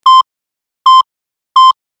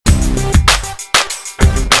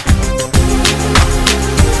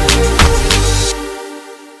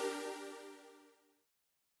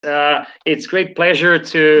It's great pleasure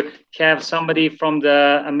to have somebody from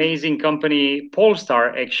the amazing company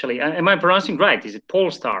Polestar. Actually, am I pronouncing right? Is it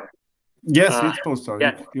Polestar? Yes, Uh, it's Polestar.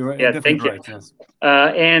 yeah, You're yeah. Thank definitely you. right. Yes.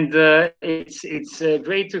 And it's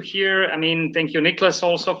great to hear. I mean, thank you, Nicholas,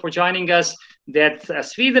 also for joining us. That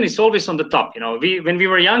Sweden is always on the top. We when we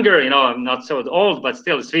were younger, I'm not so old, but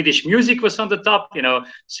still, Swedish music was on the top.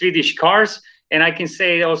 Swedish cars, and I can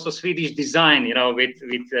say also Swedish design. With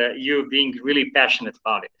you being really passionate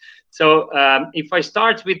about it. So if I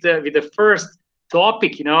start with the first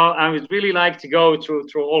topic, I would really like to go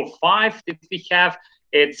through all five that we have.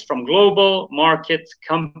 It's from global, market,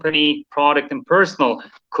 company, product, and personal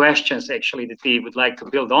questions actually that we would like to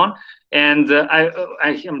build on. And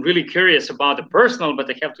I am really curious about the personal, but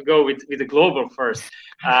I have to go with the global first.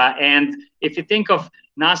 And if you think of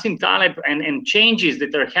Nassim Taleb and changes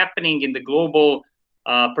that are happening in the global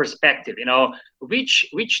perspective,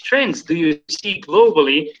 which trends do you see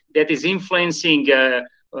globally that is influencing a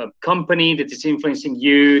company, that is influencing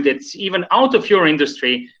you, that's even out of your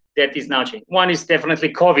industry, that is now changing? One is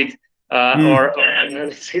definitely COVID, or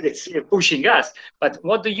let's say that's pushing us. But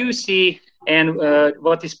what do you see, and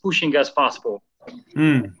what is pushing us possible?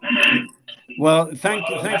 Mm. Well, thanks,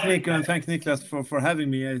 Nico, and thanks, Niklas, for having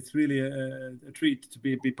me. It's really a treat to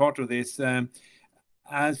be part of this. So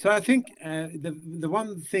I think the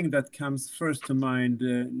one thing that comes first to mind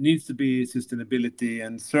needs to be sustainability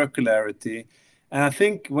and circularity. And I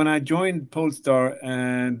think when I joined Polestar,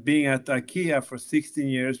 being at IKEA for 16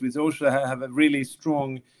 years, we also have a really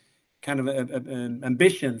strong kind of an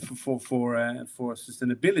ambition for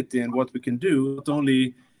sustainability and what we can do.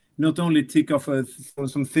 Not only tick off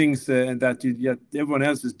some things that everyone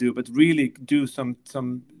else's do, but really do some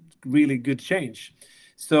really good change.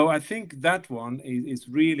 So I think that one is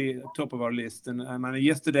really top of our list. And I mean,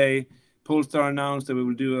 yesterday, Polestar announced that we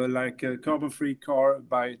will do a carbon-free car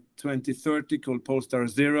by 2030 called Polestar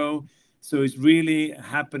Zero. So it's really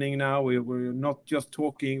happening now. We're not just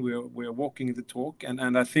talking; we're walking the talk.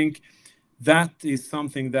 And I think that is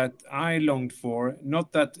something that I longed for.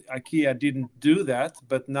 Not that IKEA didn't do that,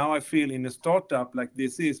 but now I feel in a startup like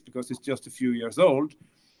this is, because it's just a few years old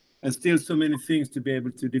and still so many things to be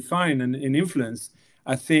able to define and influence.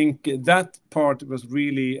 I think that part was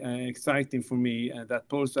really exciting for me, that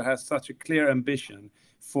Polestar has such a clear ambition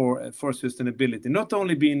for sustainability, not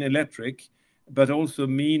only being electric, but also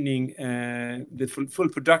meaning the full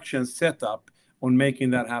production setup on making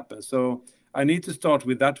that happen. So I need to start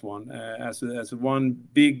with that one as one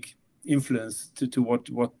big influence to what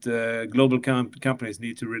global companies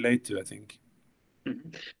need to relate to, I think.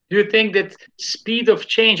 Mhm. Do you think that speed of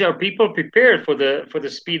change, are people prepared for the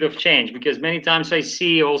speed of change? Because many times I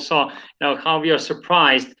see also how we are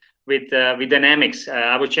surprised with dynamics.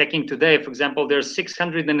 I was checking today, for example, there's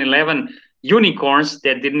 611 unicorns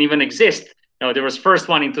that didn't even exist. There was first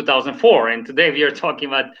one in 2004, and today we are talking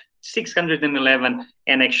about 611.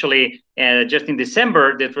 And actually, just in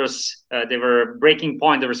December, that was they were breaking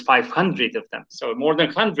point. There was 500 of them, so more than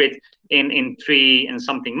 100 in 3 and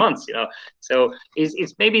something months. So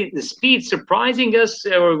is maybe the speed surprising us,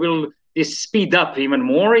 or will this speed up even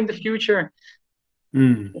more in the future?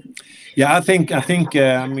 Mm. Yeah,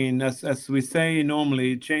 I mean, as we say,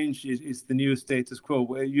 normally change is the new status quo.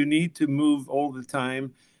 Where you need to move all the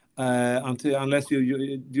time unless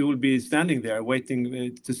you will be standing there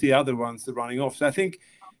waiting to see other ones running off. So I think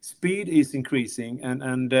speed is increasing,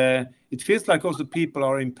 and it feels like also people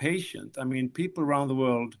are impatient. I mean, people around the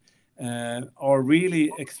world are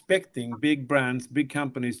really expecting big brands, big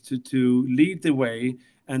companies to lead the way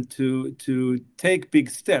and to take big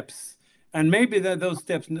steps. And maybe those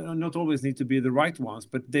steps not always need to be the right ones,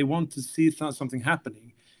 but they want to see something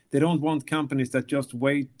happening. They don't want companies that just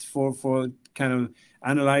wait for kind of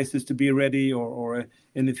analysis to be ready or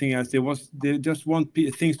anything else. They just want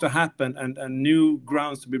things to happen and new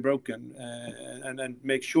grounds to be broken, and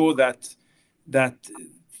make sure that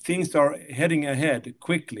things are heading ahead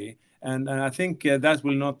quickly. And I think that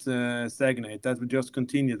will not stagnate. That will just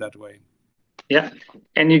continue that way. Yeah,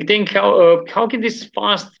 and you think how can these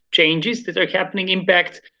fast changes that are happening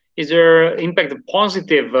impact? Is there impact a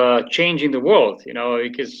positive change in the world?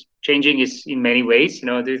 Because changing is in many ways.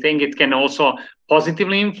 Do you think it can also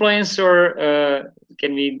positively influence, or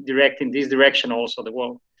can we direct in this direction also the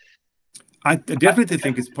world? I definitely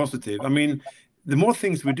think it's positive. I mean, the more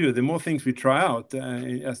things we do, the more things we try out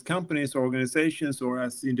as companies, organizations, or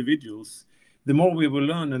as individuals, the more we will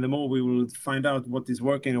learn and the more we will find out what is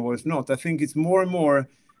working and what is not. I think it's more and more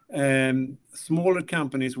smaller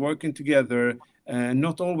companies working together,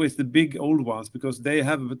 not always the big old ones, because they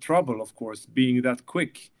have trouble, of course, being that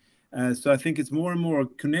quick. So I think it's more and more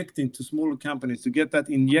connecting to smaller companies to get that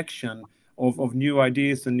injection of new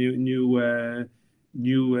ideas and new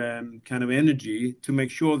kind of energy to make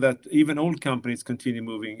sure that even old companies continue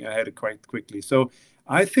moving ahead quite quickly. So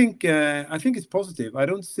I think it's positive. I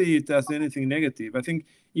don't see it as anything negative. I think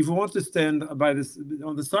if you want to stand by this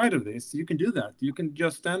on the side of this, you can do that. You can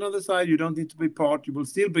just stand on the side. You don't need to be part. You will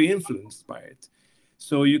still be influenced by it.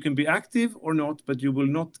 So you can be active or not, but you will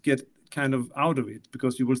not get kind of out of it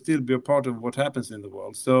because you will still be a part of what happens in the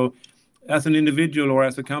world. So as an individual or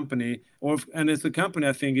as a company, and as a company,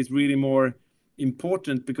 I think it's really more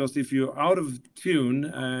important because if you're out of tune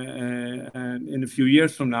in a few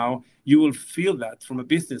years from now, you will feel that from a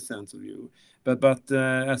business sense of view. But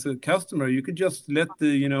as a customer, you can just let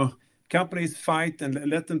the companies fight and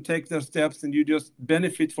let them take their steps, and you just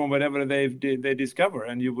benefit from whatever they discover,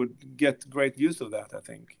 and you would get great use of that, I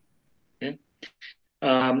think. Yeah.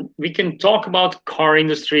 We can talk about car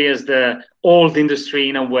industry as the old industry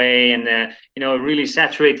in a way, and a really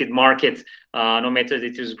saturated market. No matter that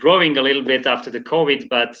it is growing a little bit after the COVID,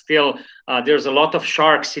 but still there's a lot of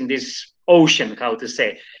sharks in this ocean. How to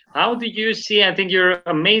say? How do you see? I think you're an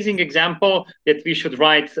amazing example that we should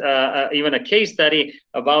write even a case study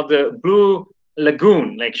about the blue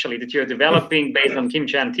lagoon, actually, that you're developing based on Kim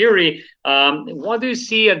Chan theory. What do you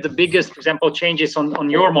see as the biggest, for example, changes on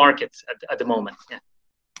your market at the moment? Yeah.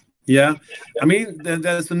 Yeah, I mean,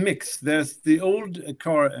 there's a mix. There's the old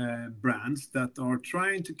car brands that are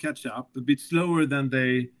trying to catch up a bit slower than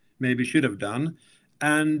they maybe should have done,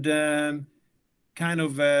 and kind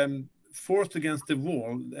of forced against the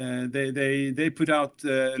wall. They put out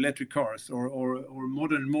electric cars or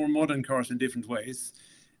more modern cars in different ways,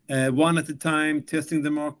 one at a time, testing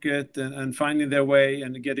the market and finding their way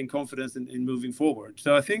and getting confidence in moving forward.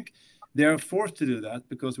 So I think they are forced to do that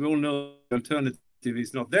because we all know the alternative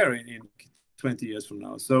is not there in 20 years from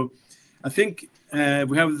now. So I think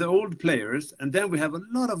we have the old players, and then we have a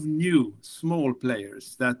lot of new small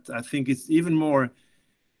players that I think is even more,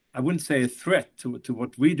 I wouldn't say a threat to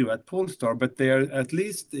what we do at Polestar, but they are at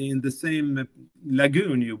least in the same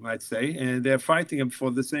lagoon, you might say, and they're fighting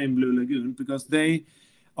for the same blue lagoon because they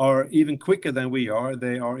are even quicker than we are.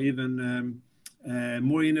 They are even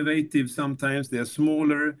more innovative sometimes. They're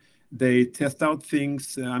smaller. They test out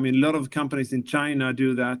things. I mean, a lot of companies in China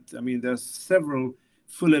do that. I mean, there's several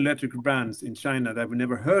full electric brands in China that we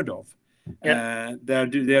never heard of. Yeah. They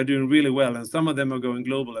are doing really well, and some of them are going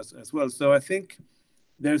global as well. So I think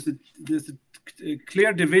there's a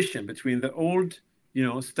clear division between the old,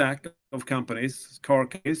 stack of companies, car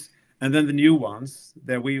companies, and then the new ones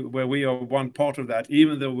where we are one part of that,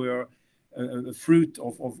 even though we are a fruit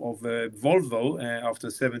of Volvo after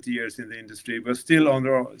 70 years in the industry. We're still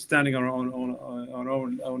standing on our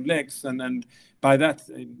own legs, and by that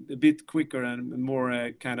a bit quicker and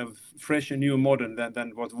more kind of fresh and new modern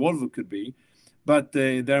than what Volvo could be. But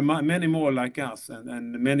there are many more like us,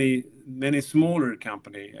 and many smaller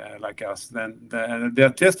company like us. They're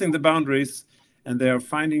testing the boundaries, and they are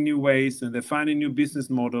finding new ways, and they're finding new business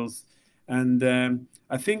models. And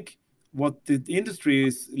I think what the industry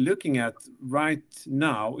is looking at right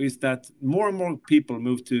now is that more and more people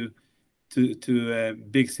move to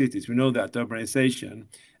big cities. We know that urbanization,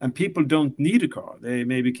 and people don't need a car. They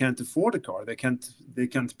maybe can't afford a car. They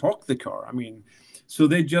can't park the car. I mean, so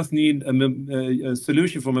they just need a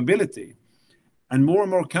solution for mobility. And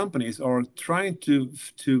more companies are trying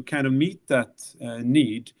to kind of meet that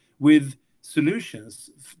need with solutions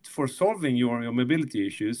for solving your mobility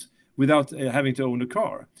issues without having to own a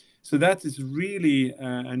car. So that is really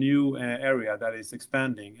a new area that is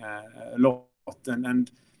expanding a lot. And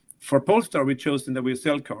for Polestar, we've chosen that we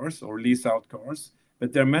sell cars or lease out cars,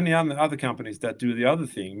 but there are many other companies that do the other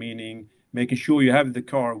thing, meaning making sure you have the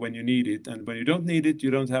car when you need it, and when you don't need it,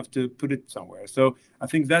 you don't have to put it somewhere. So I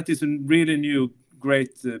think that is a really new,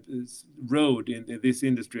 great road in this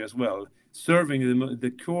industry as well, serving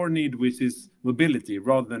the core need, which is mobility,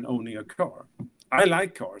 rather than owning a car. I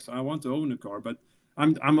like cars. I want to own a car, but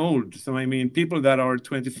I'm old, so I mean, people that are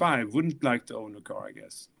 25 wouldn't like to own a car, I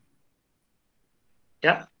guess.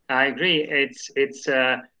 Yeah, I agree. It's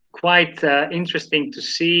quite interesting to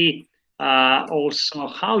see also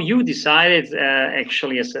how you decided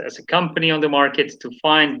actually as a company on the market to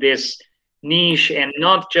find this niche, and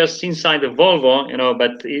not just inside the Volvo,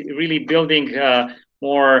 but really building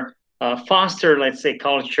more faster, let's say,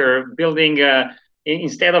 culture, building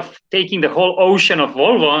instead of taking the whole ocean of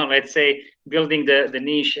Volvo, let's say, building the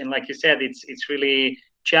niche. And like you said, it's really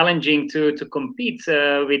challenging to compete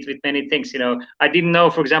with many things. I didn't know,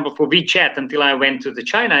 for example, for WeChat until I went to the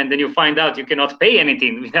China, and then you find out you cannot pay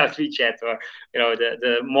anything without WeChat, or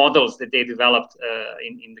the models that they developed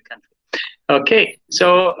in the country. Okay,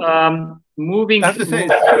 so moving. I have to say,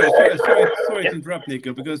 sorry to interrupt,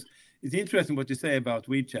 Nico, because it's interesting what you say about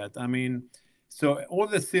WeChat. I mean, so all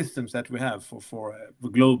the systems that we have for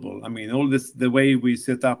global, I mean, all this, the way we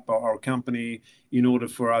set up our company in order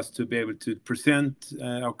for us to be able to present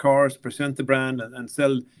our cars, present the brand, and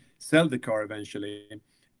sell the car eventually,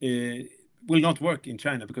 will not work in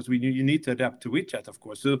China, because you need to adapt to WeChat, of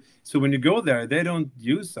course. So when you go there, they don't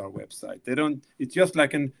use our website. They don't. It's just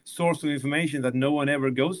like a source of information that no one ever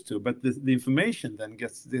goes to. But the information then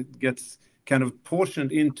gets kind of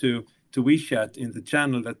portioned into WeChat in the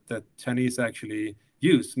channel that Chinese actually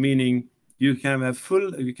use. Meaning you can have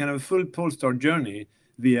a full Polestar journey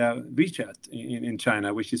via WeChat in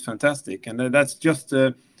China, which is fantastic. And that's just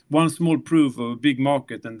one small proof of a big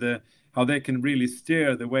market, and how they can really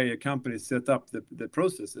steer the way a company set up the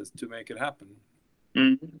processes to make it happen.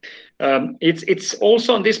 It's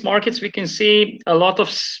also on these markets we can see a lot of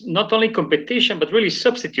not only competition but really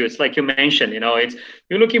substitutes, like you mentioned. It's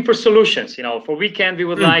you're looking for solutions. For weekend we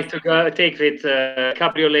would like to go take with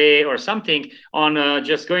cabriolet or something on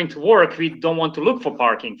just going to work. We don't want to look for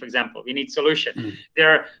parking, for example. We need solution.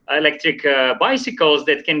 There are electric bicycles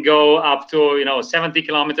that can go up to 70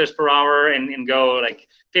 kilometers per hour and go like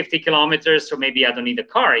 50 kilometers, so maybe I don't need a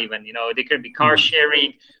car even. They can be car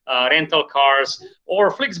sharing, rental cars, or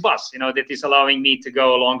Flixbus, that is allowing me to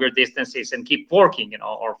go longer distances and keep working,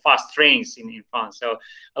 or fast trains in France. So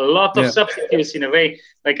a lot of substitutes in a way.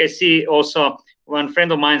 Like I see also one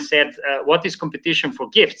friend of mine said, what is competition for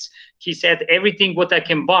gifts? He said, everything what I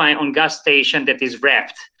can buy on gas station that is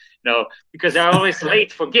wrapped. Because I'm always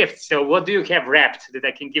late for gifts. So what do you have wrapped that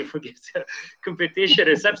I can give for gifts? Competition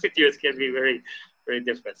and substitutes can be very, very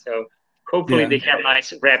different. So hopefully they have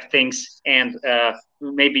nice wrapped things, and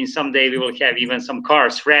maybe someday we will have even some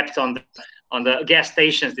cars wrapped on the gas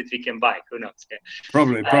stations that we can buy. Who knows?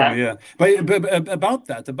 Probably, yeah. But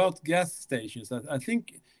about gas stations, I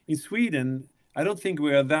think in Sweden, I don't think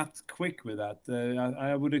we are that quick with that.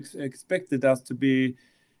 I would expect us to be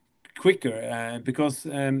quicker, because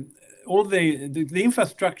all the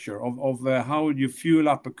infrastructure of how you fuel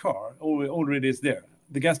up a car already is there.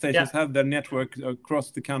 The gas stations have their network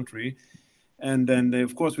across the country, and then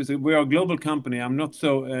of course we are a global company. I'm not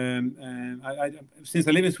so. Since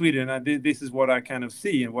I live in Sweden, this is what I kind of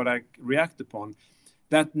see and what I react upon.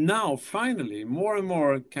 That now finally more and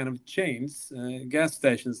more kind of chains, gas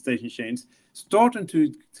station chains, starting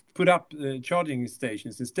to put up charging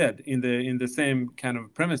stations instead in the same kind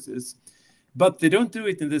of premises. But they don't do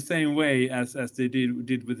it in the same way as they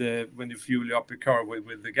did with when you fuel up your car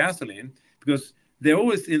with the gasoline, because they're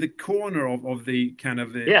always in the corner of the kind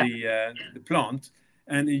of the plant,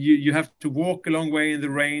 and you have to walk a long way in the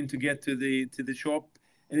rain to get to the shop,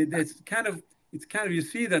 and it's kind of you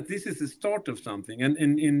see that this is the start of something, and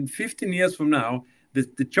in 15 years from now,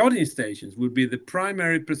 the charging stations will be the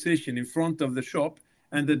primary position in front of the shop,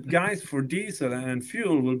 and the guys for diesel and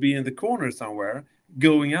fuel will be in the corner somewhere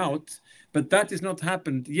going out. But that has not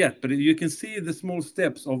happened yet. But you can see the small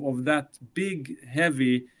steps of that big,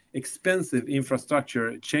 heavy, expensive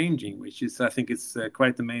infrastructure changing, which is, I think it's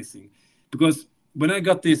quite amazing. Because when I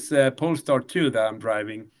got this Polestar 2 that I'm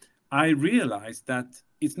driving, I realized that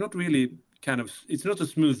it's not really it's not a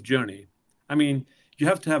smooth journey. I mean, you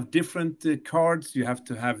have to have different cards, you have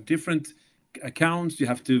to have different accounts, you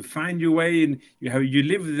have to find your way, and you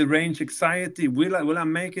live with the range anxiety. Will I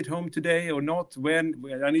make it home today or not? When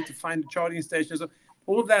I need to find a charging station. So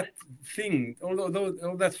all that thing, all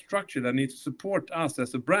that structure that needs to support us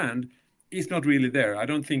as a brand is not really there. I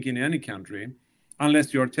don't think in any country,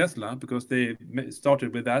 unless you're Tesla, because they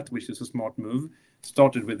started with that, which is a smart move,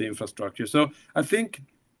 started with the infrastructure. So I think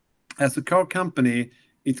as a car company,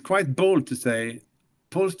 it's quite bold to say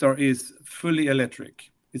Polestar is fully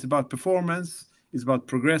electric. It's about performance, it's about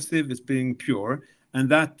progressive, it's being pure, and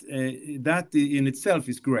that in itself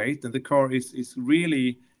is great, and the car is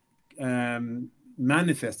really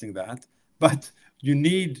manifesting that. But you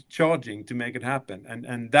need charging to make it happen,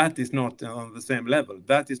 and that is not on the same level.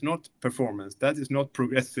 That is not performance. That is not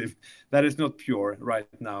progressive. That is not pure right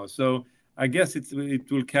now. So I guess it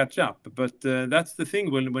will catch up. But that's the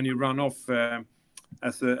thing when you run off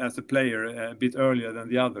as a player a bit earlier than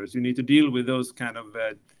the others. You need to deal with those kind of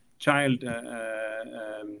child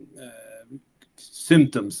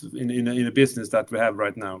symptoms in a business that we have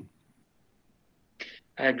right now.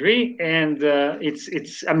 I agree, and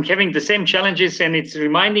I'm having the same challenges, and it's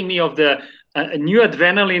reminding me of the a new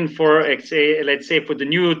adrenaline for, let's say, for the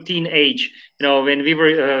new teenage. When we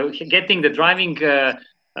were getting the driving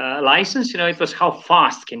license, it was how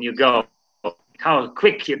fast can you go, how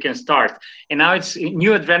quick you can start. And now it's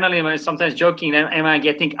new adrenaline. I'm sometimes joking, am I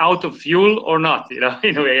getting out of fuel or not? In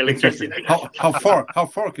a way, electricity. Exactly. How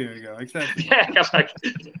far can you go? Exactly. Yeah,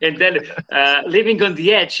 and then living on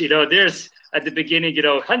the edge, there's at the beginning,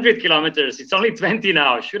 100 kilometers. It's only 20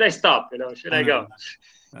 now. Should I stop? Should I go?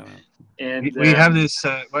 And we have this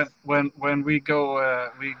when we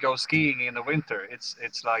go skiing in the winter.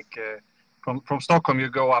 It's like from Stockholm you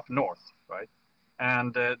go up north, right?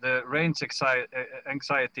 And the range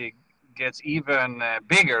anxiety gets even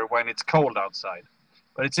bigger when it's cold outside.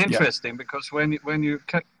 But it's interesting because when you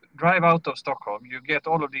drive out of Stockholm, you get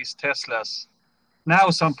all of these Teslas.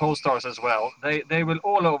 Now some Polestars as well. They will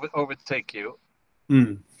all overtake you,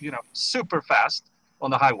 super fast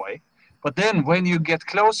on the highway. But then when you get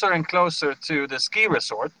closer and closer to the ski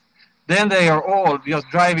resort, then they are all just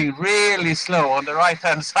driving really slow on the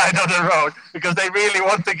right-hand side of the road because they really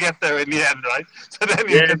want to get there in the end, right? So then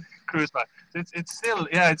you can cruise by. It's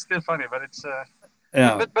still funny, but it's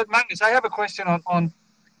But Magnus, I have a question on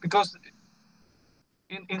because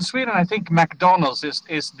in Sweden, I think McDonald's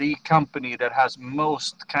is the company that has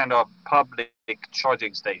most kind of public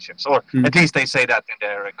charging stations, or at least they say that in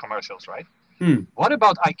their commercials, right? What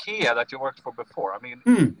about IKEA that you worked for before? I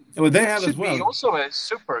mean, well, they have as well. Be also a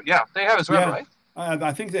super, they have as well, right?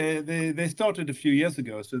 I think they started a few years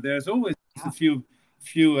ago, so there's always a few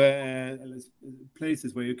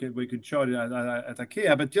places where you can charge at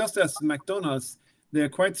IKEA. But just as McDonald's, they're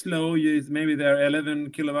quite slow. Maybe they're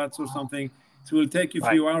 11 kilowatts or something. So it will take you a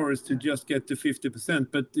few hours to just get to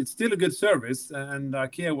 50%, but it's still a good service. And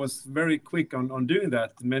IKEA was very quick on doing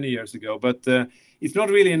that many years ago. But it's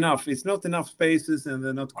not really enough. It's not enough spaces, and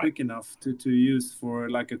they're not quick enough to use for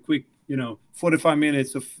like a quick, 45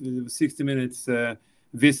 minutes of 60 minutes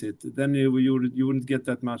visit. Then you wouldn't get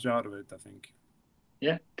that much out of it, I think.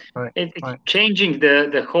 Yeah, it's changing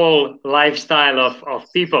the whole lifestyle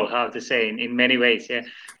of people, how to say, in many ways. Yeah,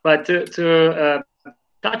 but to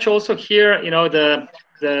touch also here,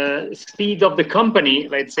 the speed of the company,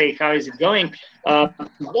 let's say, how is it going?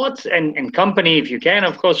 What and company, if you can,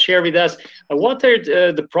 of course, share with us, what are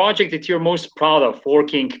the project that you're most proud of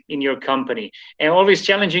working in your company? And always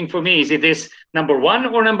challenging for me, is it this number one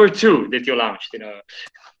or number two that you launched?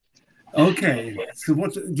 Okay, so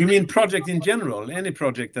what do you mean, project in general? Any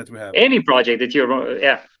project that we have? Any project that you're,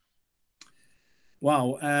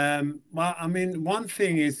 Wow. Well, I mean, one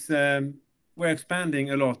thing is we're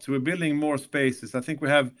expanding a lot. We're building more spaces. I think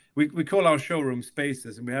we call our showroom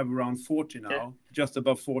spaces, and we have around 40 now, just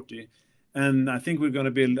above 40. And I think we're going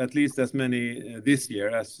to build at least as many this year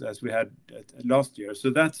as we had last year. So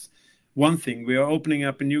that's one thing. We are opening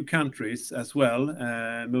up in new countries as well,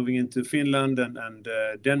 moving into Finland and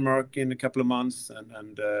Denmark in a couple of months.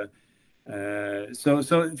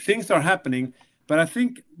 So things are happening. But I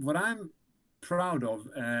think what I'm proud of,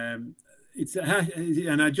 and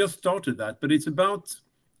I just started that, but it's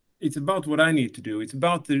about what I need to do. It's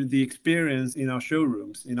about the experience in our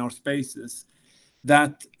showrooms, in our spaces,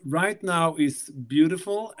 that right now is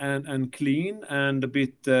beautiful and clean and a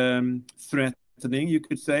bit threatening, you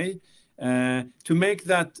could say. To make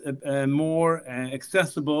that more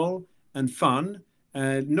accessible and fun,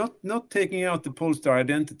 not taking out the Polestar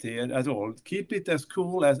identity at all. Keep it as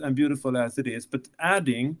cool and beautiful as it is, but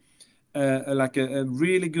adding like a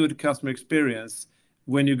really good customer experience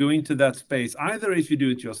when you go into that space. Either if you do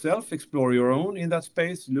it yourself, explore your own in that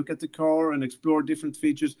space, look at the car and explore different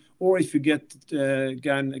features, or if you get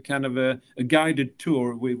kind of a guided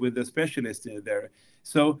tour with a specialist in there.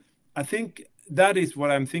 So I think that is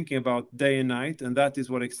what I'm thinking about day and night, and that is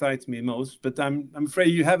what excites me most. But I'm afraid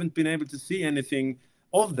you haven't been able to see anything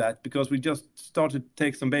of that because we just started to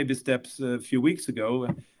take some baby steps a few weeks ago,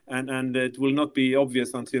 and it will not be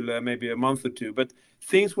obvious until maybe a month or two. But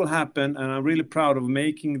things will happen, and I'm really proud of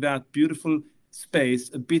making that beautiful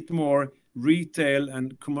space a bit more retail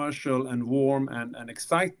and commercial and warm and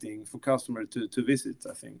exciting for customers to visit,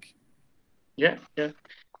 I think. Yeah.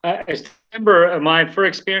 I remember my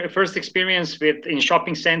first experience in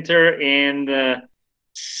shopping center in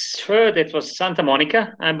that was Santa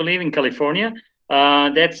Monica, I believe, in California.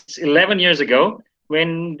 That's 11 years ago,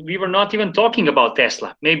 when we were not even talking about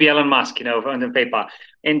Tesla, maybe Elon Musk, on the paper,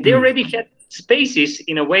 and they already had spaces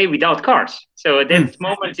in a way without cars. So at that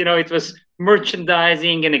moment, it was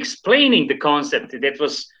merchandising and explaining the concept that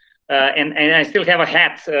was and I still have a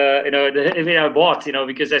hat, that I bought,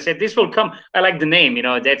 because I said this will come. I like the name,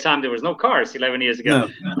 at that time there was no cars 11 years ago.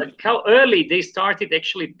 No. But how early they started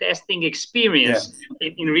actually testing experience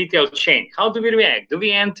in retail chain. How do we react? Do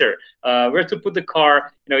we enter? Where to put the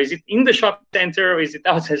car? Is it in the shopping center or is it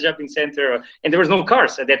outside shopping center? And there was no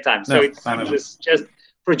cars at that time, so it was just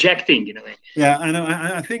projecting in a way. Yeah,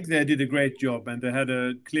 I think they did a great job, and they had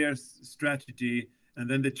a clear strategy, and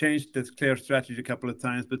then they changed this clear strategy a couple of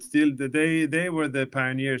times, but still they were the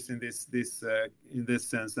pioneers in this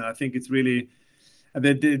sense, and I think it's really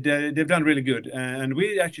they've done really good. And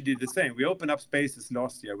we actually did the same. We opened up spaces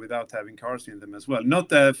last year without having cars in them as well, not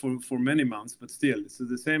for many months, but still, so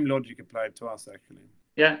the same logic applied to us actually.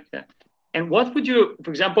 Yeah. And what would you, for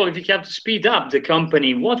example, if you have to speed up the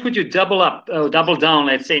company, what would you double down,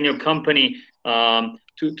 let's say, in your company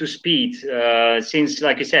to speed? Since,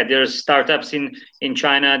 like you said, there's startups in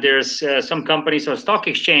China, there's some companies or stock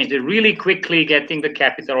exchange, they're really quickly getting the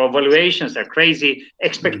capital, or valuations are crazy,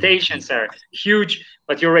 expectations are huge,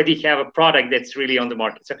 but you already have a product that's really on the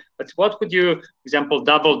market. So, but what would you, for example,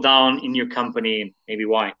 double down in your company? Maybe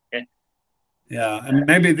why? Okay? Yeah, and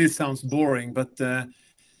maybe this sounds boring, but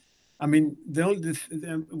I mean,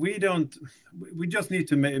 we just need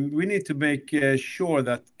to make sure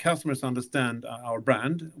that customers understand our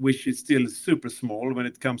brand, which is still super small when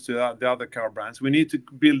it comes to the other car brands. We need to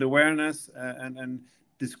build awareness and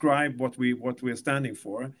describe what we're standing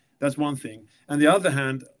for. That's one thing. On the other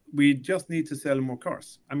hand, we just need to sell more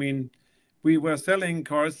cars. I mean, we were selling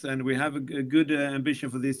cars and we have a good ambition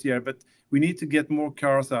for this year, but we need to get more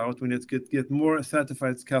cars out. We need to get more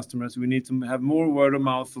certified customers. We need to have more word of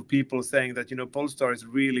mouth of people saying that, Polestar is a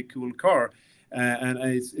really cool car and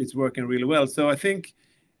it's working really well. So I think,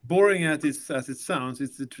 boring as it sounds,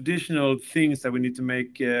 it's the traditional things that we need to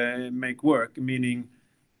make work, meaning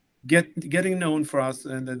getting known for us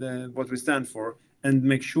and what we stand for, and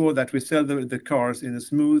make sure that we sell the cars in a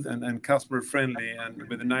smooth and customer friendly and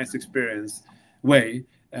with a nice experience way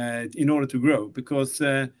in order to grow. Because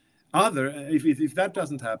if that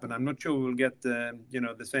doesn't happen, I'm not sure we'll get the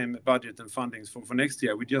same budget and fundings for next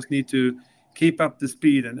year. We just need to keep up the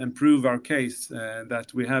speed and prove our case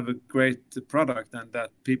that we have a great product and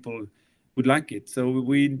that people would like it. So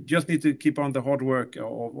we just need to keep on the hard work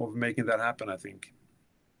of making that happen, I think.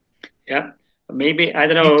 Yeah. Maybe, I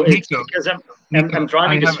don't know, it's because I'm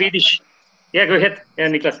driving the Swedish. Yeah, go ahead. Yeah,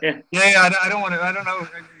 Niklas. Yeah. I don't want to. I don't know.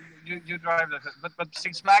 You drive that, but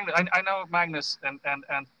since Magnus, I know Magnus and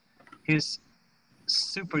his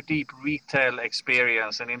super deep retail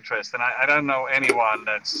experience and interest, and I don't know anyone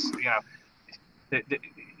that's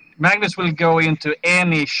Magnus will go into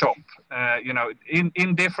any shop,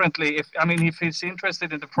 indifferently if he's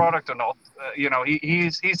interested in the product or not.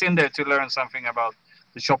 He's in there to learn something about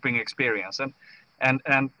the shopping experience, and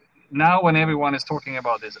now when everyone is talking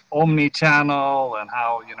about this omni-channel and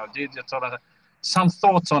how digital, some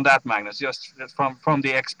thoughts on that, Magnus, just from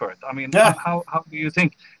the expert. I mean, how do you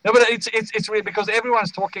think? No, but it's really because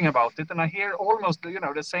everyone's talking about it, and I hear almost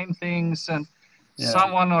the same things, and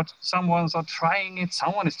someone's not trying it,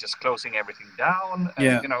 someone is just closing everything down.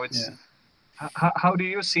 How do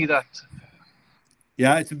you see that?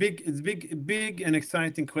 Yeah, it's a big and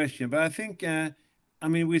exciting question, but I think.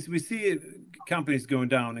 We see companies going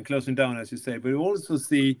down and closing down, as you say, but we also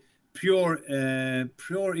see pure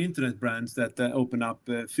internet brands that open up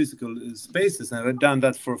physical spaces and have done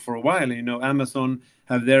that for a while. Amazon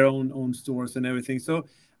have their own stores and everything. So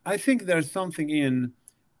I think there's something in,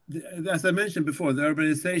 as I mentioned before, the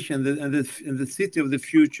urbanization and the city of the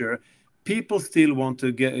future. People still want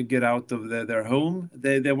to get out of their home.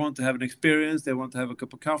 They want to have an experience. They want to have a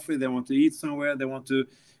cup of coffee. They want to eat somewhere. They want to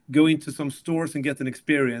go into some stores and get an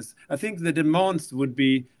experience. I think the demands would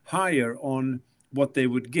be higher on what they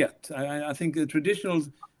would get. I think a traditional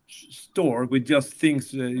store with just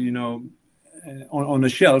things, on a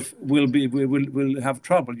shelf will have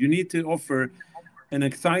trouble. You need to offer an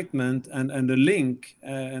excitement and a link,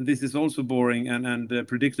 and this is also boring and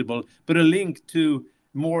predictable, but a link to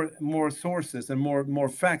more sources and more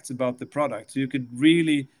facts about the product, so you could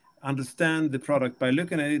really understand the product by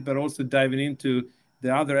looking at it, but also diving into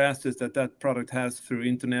the other assets that product has through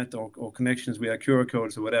internet or connections via QR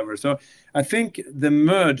codes or whatever. So I think the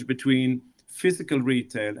merge between physical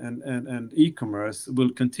retail and e-commerce will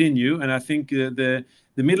continue, and I think the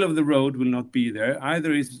middle of the road will not be there.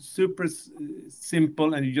 Either it's super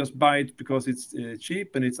simple and you just buy it because it's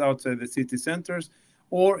cheap and it's outside the city centers,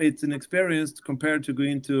 or it's an experience compared to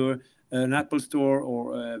going to an Apple store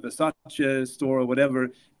or a Versace store or whatever,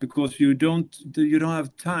 because you don't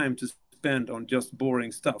have time to spend on just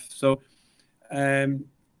boring stuff. So I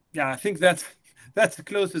think that's that's the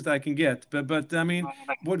closest I can get. But I mean,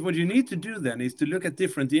 what you need to do then is to look at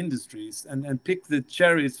different industries and pick the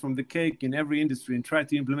cherries from the cake in every industry and try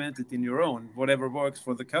to implement it in your own, whatever works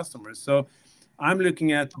for the customers. So I'm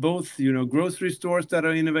looking at both, grocery stores that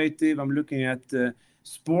are innovative. I'm looking at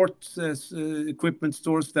sports equipment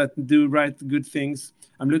stores that do good things.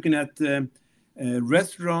 I'm looking at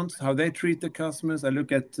restaurants, how they treat the customers. I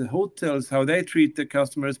look at hotels, how they treat the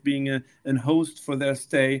customers, being a host for their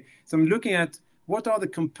stay. So I'm looking at what are the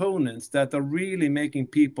components that are really making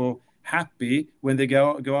people happy when they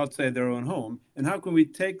go outside their own home, and how can we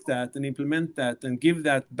take that and implement that and give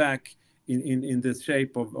that back in the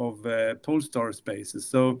shape of Polestar spaces.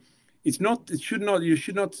 So you should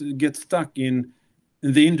not get stuck in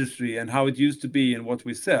the industry and how it used to be and what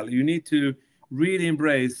we sell. You need to really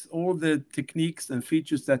embrace all the techniques and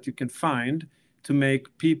features that you can find to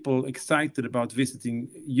make people excited about visiting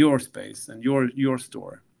your space and your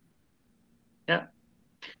store. Yeah.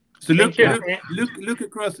 So look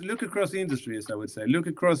across industries, I would say. Look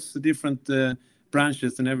across the different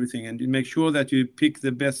branches and everything, and make sure that you pick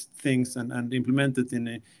the best things and implement it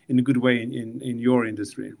in a good way in your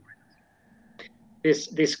industry.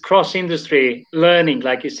 This cross-industry learning,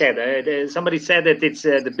 like you said, somebody said that it's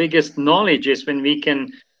the biggest knowledge is when we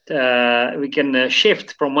can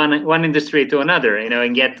shift from one industry to another,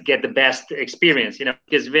 and get the best experience,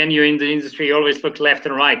 because when you're in the industry, you always look left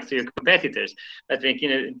and right to your competitors. But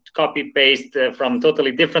copy paste from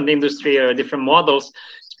totally different industry or different models,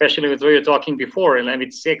 especially with what you're talking before, and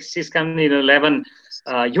with 611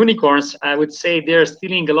 unicorns, I would say they're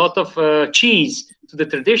stealing a lot of cheese to the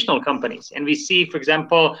traditional companies. And we see, for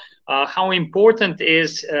example, how important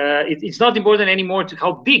it's not important anymore to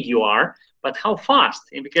how big you are, but how fast,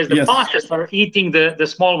 because the fastest are eating the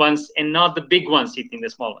small ones and not the big ones eating the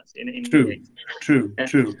small ones. True.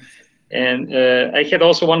 And I had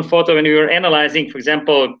also one photo when we were analyzing, for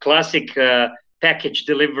example, classic package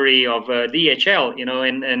delivery of DHL,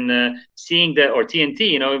 and seeing or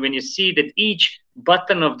TNT, when you see that each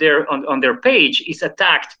button of on their page is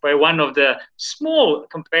attacked by one of the small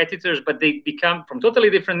competitors, but they become from totally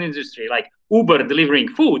different industry, like Uber delivering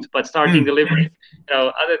food, but starting delivering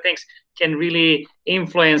other things, can really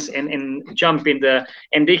influence and jump in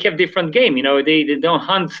and they have different game. They don't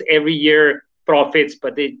hunt every year profits,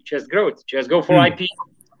 but they just go for IP,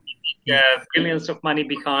 billions of money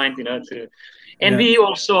behind, And we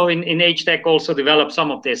also in H-Tech also develop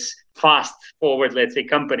some of this fast forward, let's say,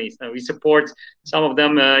 companies. We support some of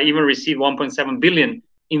them, even received 1.7 billion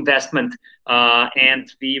investment,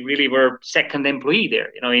 and we really were second employee there,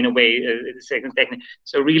 in a way, second technique.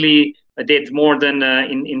 So really did more than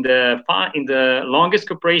in the longest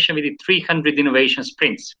cooperation, we did 300 innovation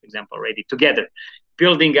sprints, for example, already together,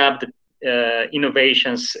 building up the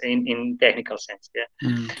innovations in technical sense.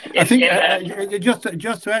 I think just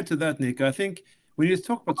to add to that, Nico, I think when you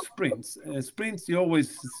talk about sprints you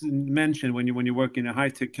always mention when you work in a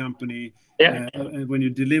high-tech company, when you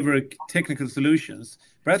deliver technical solutions.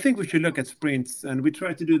 But I think we should look at sprints, and we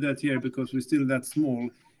try to do that here because we're still that small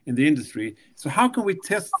in the industry. So how can we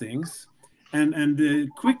test things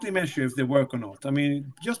and quickly measure if they work or not? I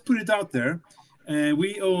mean, just put it out there.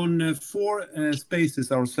 We own 4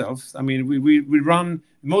 spaces ourselves. I mean, we run,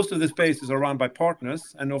 most of the spaces are run by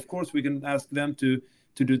partners, and of course we can ask them to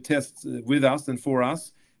do tests with us and for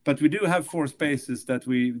us. But we do have 4 spaces that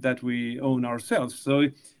we own ourselves. So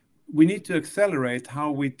we need to accelerate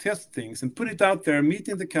how we test things and put it out there,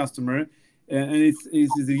 meeting the customer. And is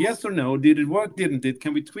it a yes or no? Did it work? Didn't it?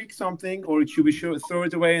 Can we tweak something, or should we throw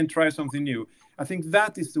it away and try something new? I think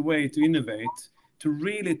that is the way to innovate, to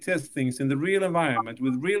really test things in the real environment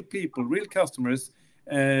with real people, real customers,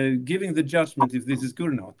 giving the judgment if this is good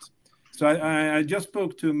or not. So I just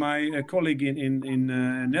spoke to my colleague in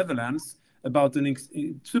Netherlands about a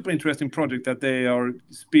super interesting project that they are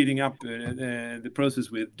speeding up the process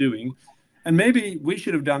with doing. And maybe we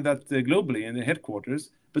should have done that globally in the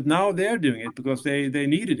headquarters, but now they're doing it because they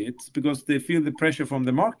needed it, because they feel the pressure from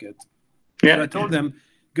the market. So I told them,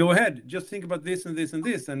 go ahead, just think about this and this and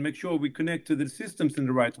this, and make sure we connect to the systems in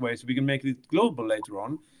the right way so we can make it global later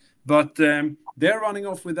on. But they're running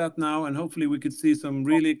off with that now, and hopefully we could see some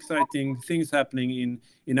really exciting things happening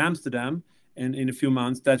in Amsterdam in a few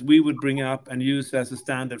months that we would bring up and use as a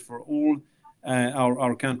standard for all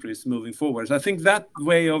our countries moving forward. So I think that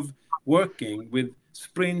way of working with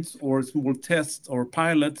sprints or small tests or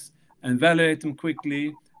pilots and validate them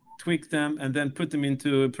quickly, tweak them, and then put them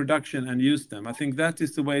into production and use them. I think that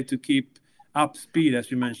is the way to keep up speed,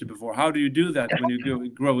 as you mentioned before. How do you do that when you're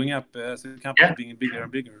growing up as a company, being bigger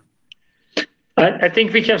and bigger? I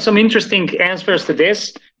think we have some interesting answers to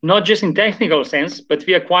this, not just in technical sense, but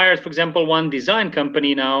we acquired, for example, one design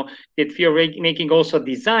company now that we are making also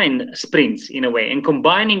design sprints in a way and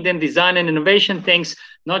combining then design and innovation things,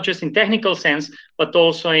 not just in technical sense, but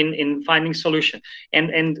also in finding solution.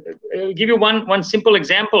 And give you one simple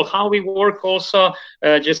example how we work also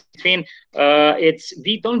just between it's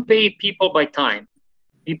we don't pay people by time,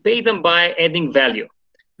 we pay them by adding value.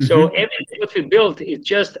 So everything that we build is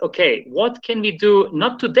just, okay, what can we do,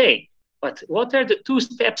 not today, but what are the 2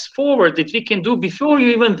 steps forward that we can do before you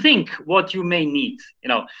even think what you may need, you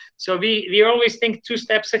know? So we always think 2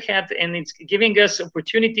 steps ahead, and it's giving us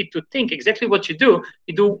opportunity to think exactly what you do.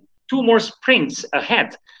 We do 2 more sprints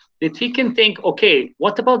ahead that we can think, okay,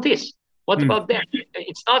 what about this? What about that?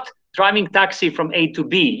 It's not driving taxi from A to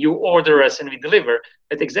B. You order us and we deliver.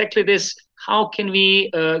 But exactly this, how can we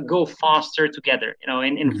go faster together, you know,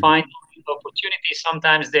 and find opportunities?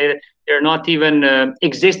 Sometimes they're not even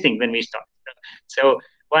existing when we start. So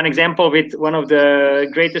one example with one of the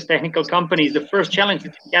greatest technical companies, the first challenge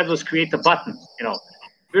that we had was create a button, you know,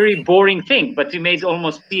 very boring thing, but we made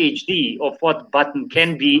almost PhD of what button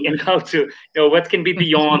can be and how to, you know, what can be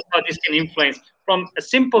beyond, how this can influence from a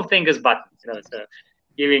simple thing as button, you know, so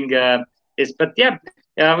giving this. But yeah,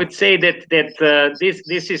 I would say that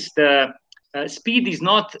this is the speed is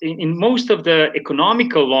not in most of the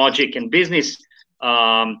economical logic and business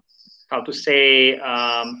how to say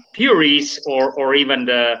theories or even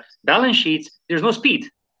the balance sheets. There's no speed.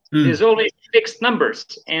 There's always fixed numbers,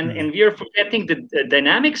 and we are forgetting the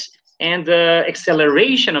dynamics and the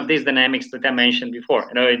acceleration of these dynamics that I mentioned before.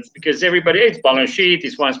 You know, it's because everybody, it's balance sheet,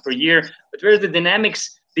 it's once per year, but where's the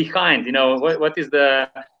dynamics behind? You know, what is the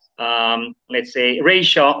let's say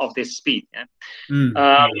ratio of this speed? Yeah,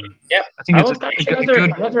 yeah. I think it's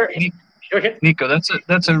good. Nico,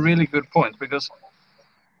 that's a really good point, because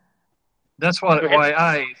that's why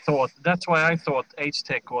I thought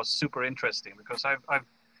H-Tech was super interesting, because I've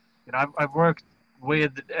worked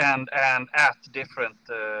with and at different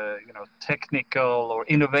technical or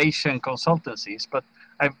innovation consultancies, but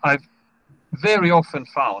I've very often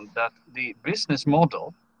found that the business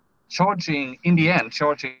model, charging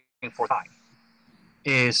for time,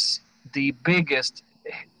 is the biggest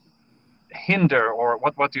hinder, or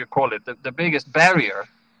what do you call it, the biggest barrier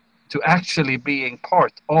to actually being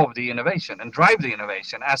part of the innovation and drive the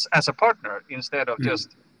innovation as a partner instead of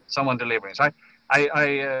just someone delivering. So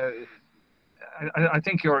I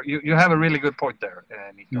think you have a really good point there,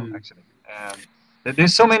 Nico. Actually,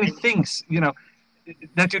 there's so many things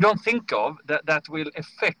that you don't think of that will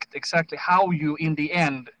affect exactly how you in the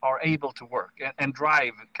end are able to work and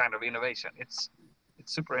drive kind of innovation. It's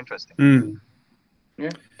super interesting.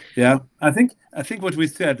 Yeah. I think what we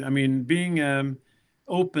said, I mean, being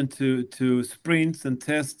open to sprints and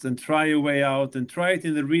tests and try your way out and try it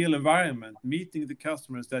in the real environment, meeting the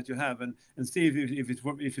customers that you have and see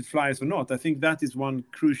if it flies or not. I think that is one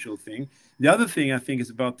crucial thing. The other thing I think is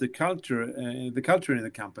about the culture in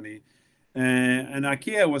the company. And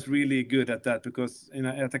IKEA was really good at that, because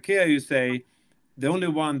at IKEA you say the only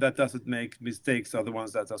one that doesn't make mistakes are the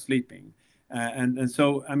ones that are sleeping. And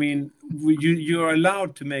so, I mean, you are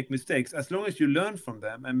allowed to make mistakes as long as you learn from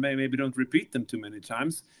them and maybe don't repeat them too many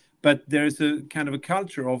times. But there's a kind of a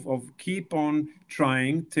culture of keep on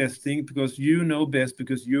trying, testing, because you know best,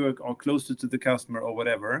 because you are closer to the customer or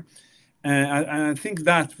whatever. And I think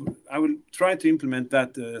that I will try to implement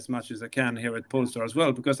that as much as I can here at Polestar as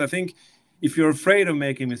well, because I think if you're afraid of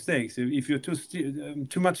making mistakes, if you're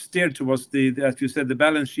too much steered towards as you said, the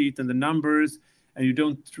balance sheet and the numbers, and you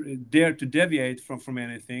don't dare to deviate from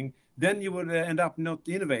anything, then you would end up not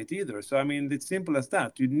innovate either. So, I mean, it's simple as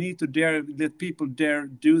that. You need to let people dare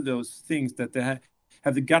do those things that they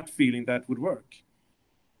have the gut feeling that would work.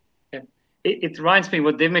 It reminds me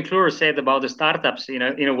what Dave McClure said about the startups, in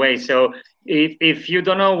a way. So if you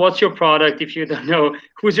don't know what's your product, if you don't know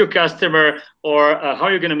who's your customer or how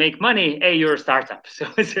you're going to make money, hey, you're a startup. So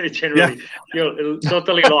generally, you're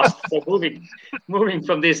totally lost. So moving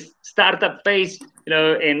from this startup phase,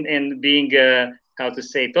 and being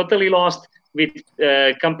totally lost with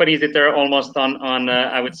companies that are almost on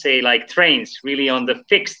I would say like trains, really on the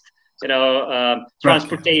fixed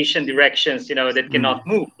transportation directions, that cannot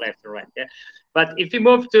move left or right. Yeah. But if we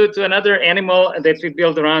move to another animal that we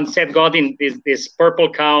built around Seth Godin, this purple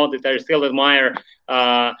cow that I still admire,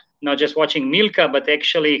 not just watching Milka, but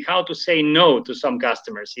actually how to say no to some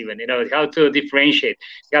customers, even, how to differentiate,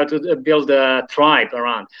 how to build a tribe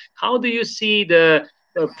around. How do you see the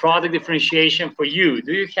product differentiation for you?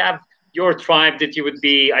 Do you have your tribe that you would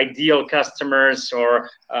be ideal customers, or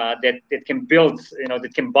that can build,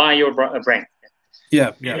 that can buy your brand?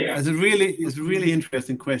 Yeah. It's a really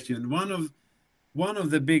interesting question. One of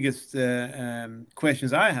the biggest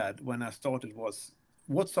questions I had when I started was,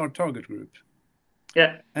 what's our target group?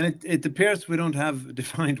 Yeah. And it appears we don't have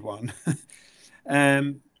defined one.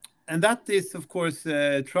 And that is, of course,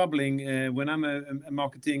 troubling. When I'm a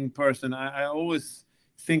marketing person, I always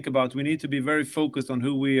think about, we need to be very focused on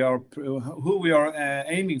who we are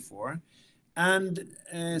aiming for. And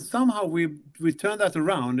somehow we turn that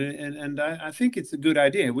around, and I think it's a good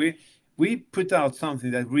idea. We put out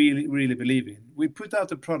something that really believe in. We put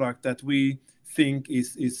out a product that we think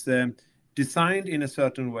is designed in a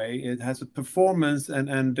certain way. It has a performance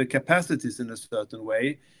and the capacities in a certain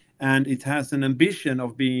way, and it has an ambition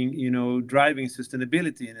of being, driving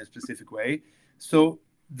sustainability in a specific way. So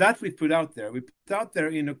that we put out there. We put out there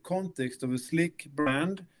in a context of a slick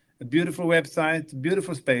brand, a beautiful website,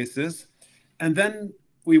 beautiful spaces, and then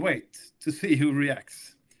we wait to see who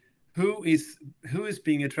reacts, who is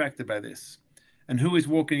being attracted by this, and who is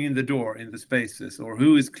walking in the door in the spaces, or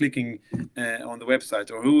who is clicking on the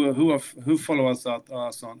website, or who follow us on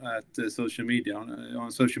social media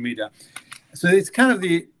on social media. So it's kind of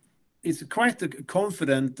it's quite a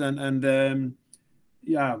confident and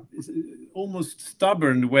it's almost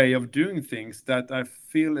stubborn way of doing things that I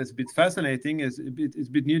feel is a bit fascinating. It's a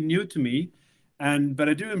bit new to me. But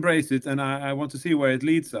I do embrace it, and I want to see where it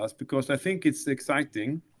leads us, because I think it's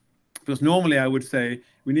exciting. Because normally I would say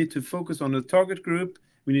we need to focus on the target group,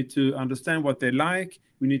 we need to understand what they like,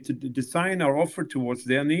 we need to design our offer towards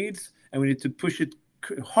their needs, and we need to push it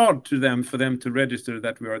hard to them for them to register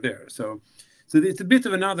that we are there. So it's a bit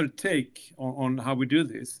of another take on how we do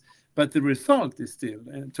this. But the result is still,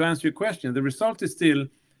 to answer your question, the result is still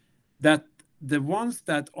that the ones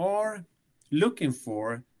that are looking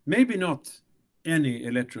for, maybe not any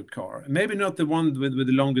electric car, maybe not the one with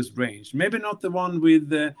the longest range, maybe not the one with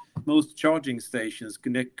the most charging stations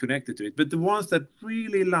connected to it, but the ones that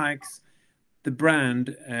really likes the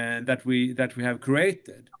brand that we have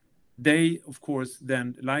created, they of course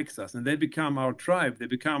then likes us, and they become our tribe, they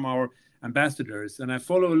become our ambassadors. And I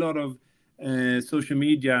follow a lot of social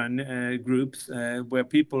media groups where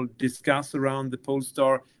people discuss around the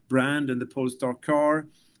Polestar brand and the Polestar car,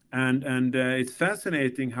 and it's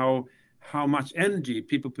fascinating how much energy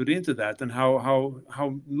people put into that, and how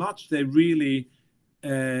much they really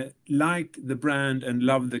like the brand and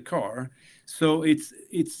love the car. So it's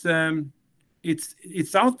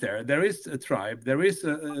out there. There is a tribe, there is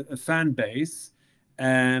a fan base,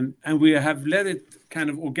 and we have let it kind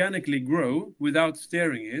of organically grow without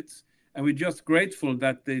steering it, and we're just grateful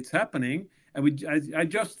that it's happening. And I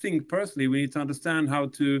just think personally we need to understand how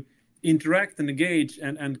to interact and engage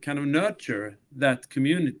and kind of nurture that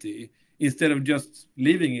community, instead of just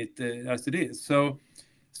leaving it as it is. So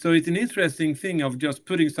it's an interesting thing of just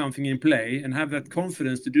putting something in play and have that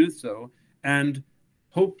confidence to do so, and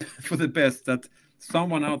hope for the best that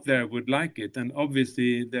someone out there would like it. And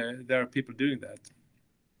obviously there are people doing that.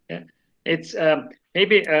 Yeah, it's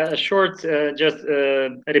maybe a short just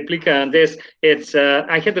replica on this. It's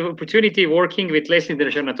I had the opportunity working with Leslie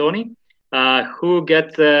Giornatoni, who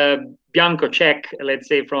got Bianco check, let's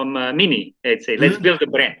say, from Mini. Let's say, let's build a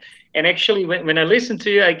brand. And actually, when I listen to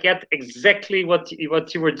you, I get exactly what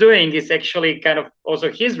you were doing. Is actually kind of also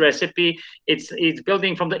his recipe. It's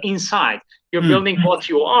building from the inside. You're building what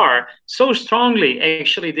you are so strongly,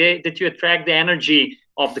 actually, that you attract the energy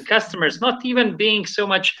of the customers. Not even being so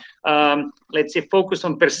much, let's say, focused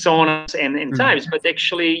on personas and types, but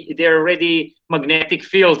actually they're already magnetic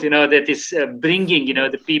field, that is bringing,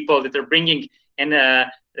 the people that are bringing and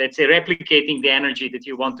let's say replicating the energy that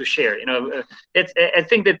you want to share. I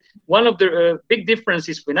think that one of the big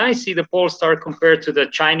differences when I see the Polestar compared to the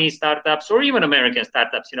Chinese startups or even American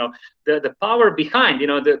startups, the power behind,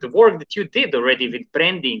 the work that you did already with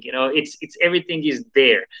branding, it's everything is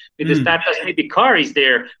there. With the startups, maybe car is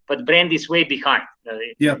there, but brand is way behind.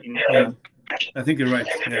 Yeah, I think you're right.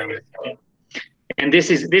 Yeah. And this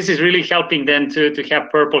is really helping them to have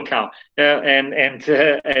Purple Cow and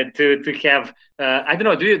to have I don't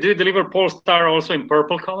know. Do you deliver Polestar also in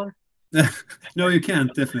purple color? No, you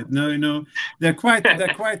can't. Definitely no. They're quite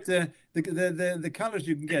the colors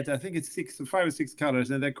you can get. I think it's 5 or 6 colors,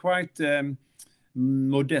 and they're quite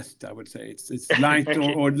modest. I would say it's light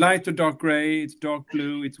okay. or light or dark gray. It's dark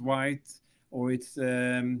blue. It's white, or it's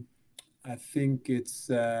I think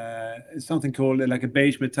it's something called like a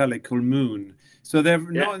beige metallic called Moon. So they're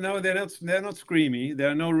they're not screamy. There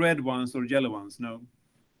are no red ones or yellow ones. No.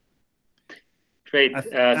 Great.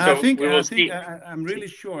 I'm really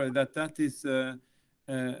sure that is a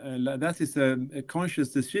conscious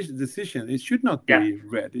decision. It should not be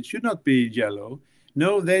red. It should not be yellow.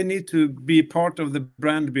 no, they need to be part of the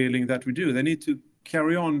brand building that we do. They need to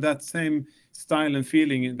carry on that same style and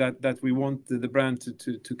feeling that we want the brand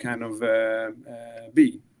to kind of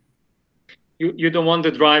be. You don't want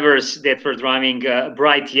the drivers that were driving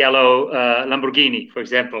bright yellow Lamborghini, for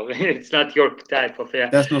example. It's not your type of.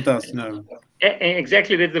 That's not us, no.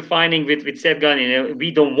 Exactly, that's defining with Seb Gunn.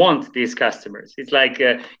 We don't want these customers. It's like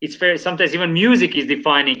it's fair. Sometimes even music is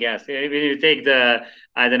defining us. When you take the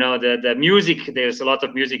music, there's a lot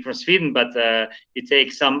of music from Sweden, but you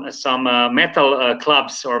take some metal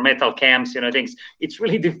clubs or metal camps, things. It's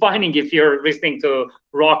really defining. If you're listening to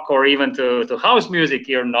rock or even to house music,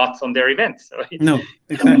 you're not on their event. So no,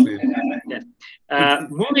 exactly. Yeah.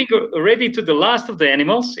 Moving already to the last of the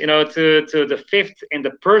animals, to the fifth and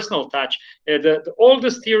the personal touch, the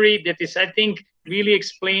oldest theory that is, I think, really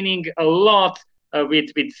explaining a lot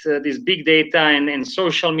with this big data and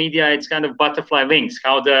social media. It's kind of butterfly wings,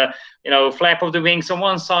 how the flap of the wings on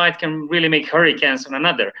one side can really make hurricanes on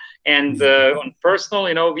another. And on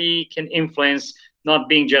personal, we can influence, not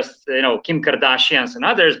being just Kim Kardashians and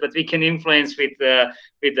others, but we can influence with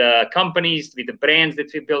the companies, with the brands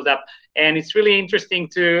that we build up. And it's really interesting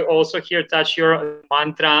to also here touch your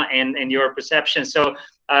mantra and your perception. So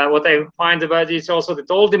what I find about it is also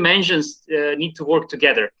that all dimensions need to work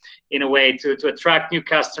together in a way to attract new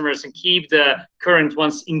customers and keep the current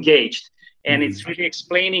ones engaged. And it's really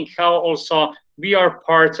explaining how also we are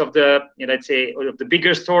part of the, let's say, of the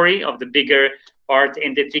bigger story, of the bigger part,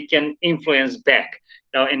 and that we can influence back.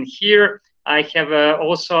 Now, and here I have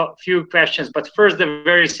also a few questions, but first the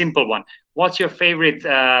very simple one. What's your favorite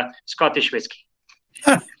Scottish whiskey?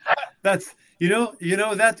 That's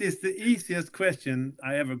that is the easiest question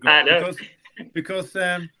I ever got, because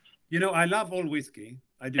I love all whiskey.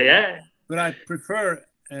 I do, but I prefer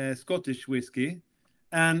Scottish whiskey,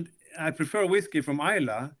 and I prefer whiskey from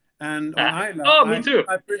Islay. And on Islay, me too.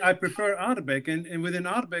 I prefer Ardbeg, and within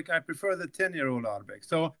Ardbeg, I prefer the 10-year-old Ardbeg.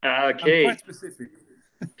 So I'm quite specific.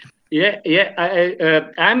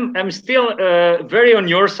 I'm still very on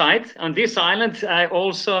your side. On this island, I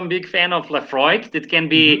also am a big fan of Lafroig. That can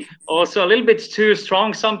be also a little bit too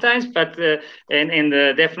strong sometimes, but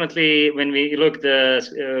definitely when we look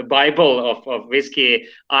the Bible of whiskey,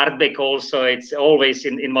 Ardbeg also, it's always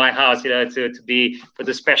in my house, to be for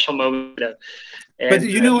the special moment. But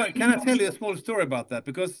can I tell you a small story about that?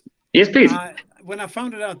 Because yes, please. When I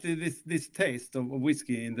found out this taste of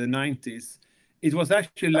whiskey in the 90s, it was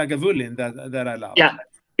actually Lagavulin that I loved. Yeah.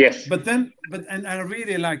 Yes. But I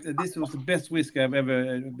really liked it. This was the best whiskey I've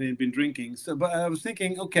ever been drinking. So, but I was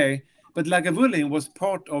thinking, okay, but Lagavulin was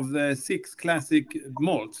part of the 6 classic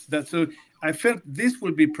malts. So I felt this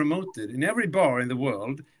will be promoted in every bar in the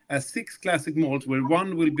world as 6 classic malts, where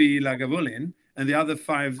one will be Lagavulin and the other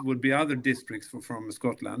 5 would be other districts from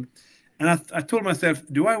Scotland. And I told myself,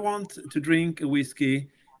 do I want to drink a whiskey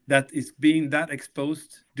that is being that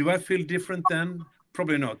exposed? Do I feel different then?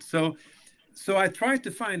 Probably not. So I tried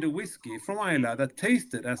to find a whiskey from Islay that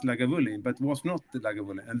tasted as Lagavulin, but was not the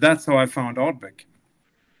Lagavulin. And that's how I found Ardbeg.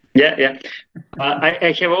 Yeah.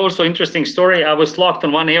 I have also interesting story. I was locked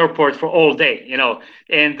on one airport for all day,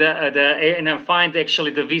 and I find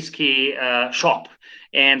actually the whiskey shop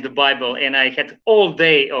and the Bible, and I had all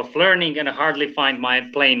day of learning, and I hardly find my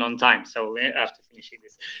plane on time. So after finishing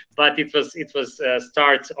this, but it was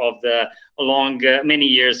start of the long many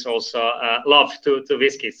years also love to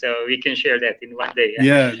whiskey. So we can share that in one day.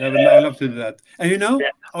 Yeah, I love to do that. And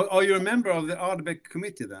are you a member of the Ardbeg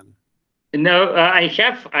committee then? No, I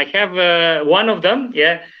have one of them,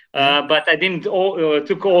 but I didn't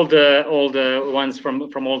took all the ones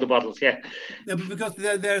from all the bottles, Yeah, because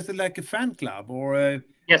there's like a fan club or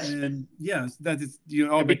yes, that is your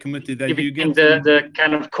Ardbeg committee that you get the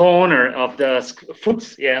kind of corner of the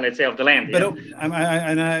foods, let's say, of the land. But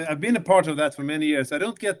I've been a part of that for many years. I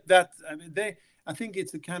don't get that. I mean, I think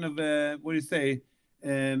it's a kind of what do you say?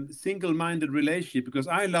 Single-minded relationship, because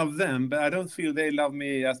I love them, but I don't feel they love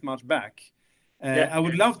me as much back. I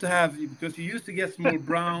would love to have, because you used to get small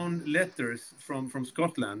brown letters from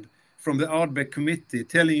Scotland, from the Ardbeg committee,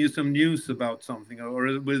 telling you some news about something,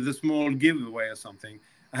 or with a small giveaway or something.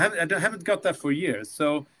 I haven't got that for years,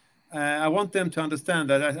 so I want them to understand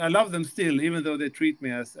that I love them still, even though they treat me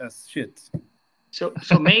as shit.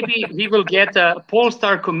 So maybe we will get a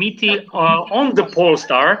Polestar committee on the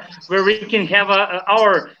Polestar, where we can have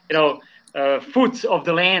our foot of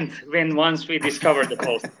the land once we discover the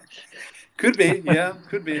Polestar. Could be.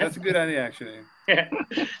 That's a good idea, actually.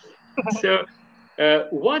 So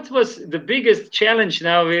What was the biggest challenge?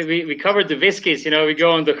 Now we covered the whiskies, we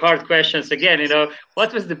go on the hard questions again.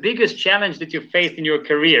 What was the biggest challenge that you faced in your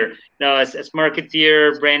career, as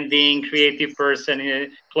marketeer, branding, creative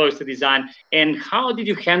person, close to design, and how did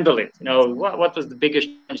you handle it? What was the biggest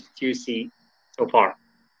challenge that you see so far?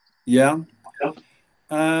 Yeah.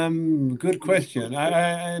 Good question.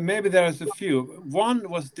 Maybe there's a few. One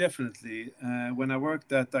was definitely when I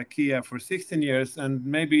worked at IKEA for 16 years, and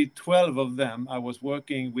maybe 12 of them I was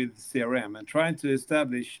working with CRM and trying to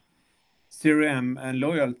establish CRM and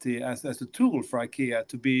loyalty as a tool for IKEA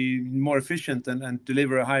to be more efficient and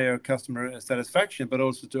deliver a higher customer satisfaction, but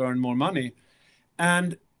also to earn more money.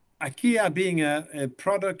 And IKEA being a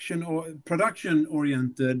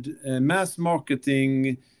production-oriented mass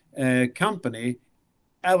marketing company,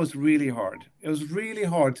 that was really hard. It was really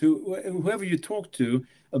hard to whoever you talk to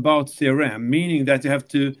about CRM, meaning that you have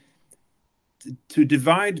to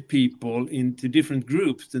divide people into different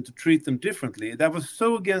groups and to treat them differently. That was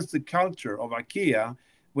so against the culture of IKEA,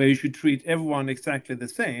 where you should treat everyone exactly the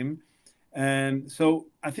same. And so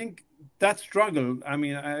I think that struggle,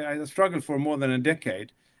 I struggled for more than a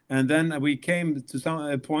decade. And then we came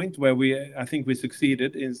to a point where I think we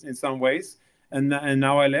succeeded in some ways. And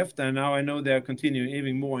now I left, and now I know they're continuing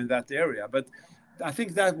even more in that area. But I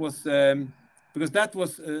think that was because that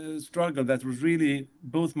was a struggle that was really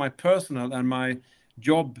both my personal and my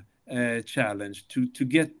job challenge to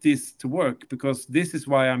get this to work, because this is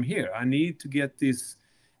why I'm here. I need to get this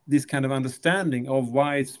kind of understanding of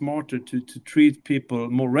why it's smarter to treat people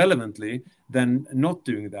more relevantly than not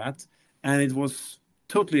doing that. And it was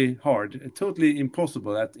totally hard, totally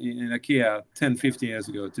impossible in IKEA 10, 15 years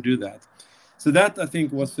ago to do that. So that, I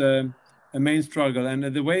think, was a main struggle. And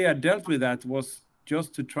the way I dealt with that was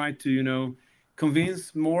just to try to,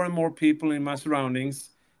 convince more and more people in my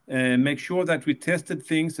surroundings, make sure that we tested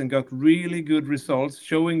things and got really good results,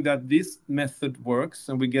 showing that this method works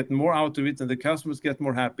and we get more out of it and the customers get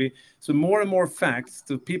more happy. So more and more facts,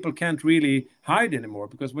 so people can't really hide anymore,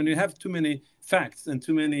 because when you have too many facts and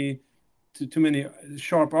too many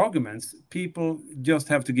sharp arguments, people just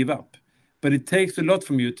have to give up. But it takes a lot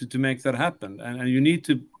from you to make that happen, and you need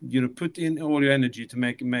to put in all your energy to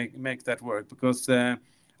make that work, because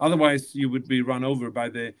otherwise you would be run over by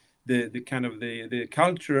the kind of the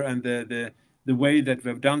culture and the way that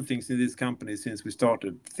we've done things in this company since we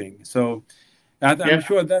started things. So I'm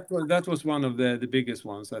sure that was one of the biggest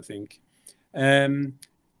ones, I think.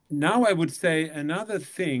 Now I would say another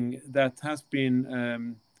thing that has been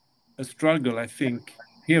a struggle, I think,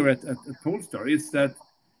 here at Polestar is that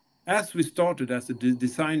as we started as a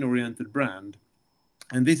design-oriented brand,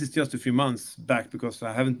 and this is just a few months back because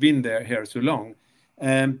I haven't been here so long,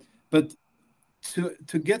 but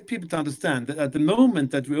to get people to understand that at the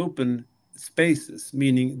moment that we open spaces,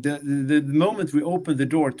 meaning the moment we open the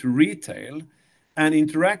door to retail and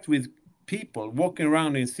interact with people walking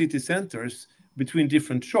around in city centers between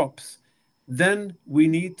different shops, then we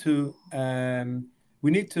need to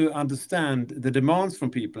understand the demands from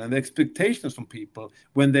people and the expectations from people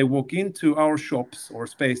when they walk into our shops or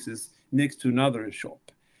spaces next to another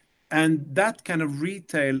shop. And that kind of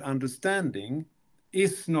retail understanding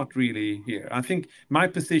is not really here. I think my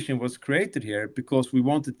position was created here because we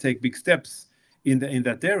want to take big steps in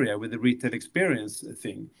that area with the retail experience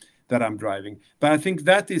thing that I'm driving. But I think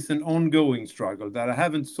that is an ongoing struggle that I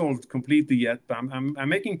haven't solved completely yet. But I'm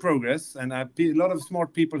making progress, and I have a lot of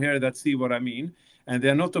smart people here that see what I mean. And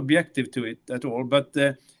they're not objective to it at all, but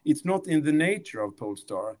it's not in the nature of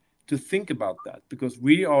Polestar to think about that, because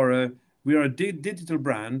we are a digital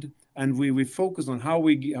brand, and we focus on how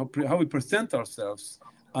we present ourselves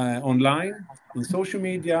online, in social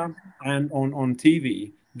media, and on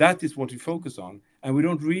TV. That is what we focus on, and we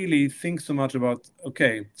don't really think so much about,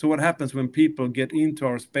 okay, so what happens when people get into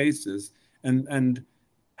our spaces and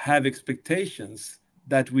have expectations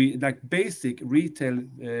that we, like basic retail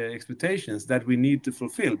expectations that we need to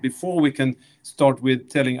fulfill before we can start with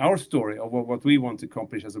telling our story of what we want to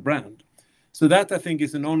accomplish as a brand. So that, I think,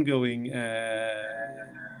 is an ongoing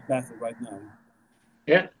battle right now.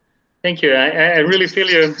 Yeah, thank you. I really feel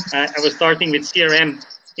you. I was starting with CRM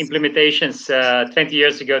implementations 20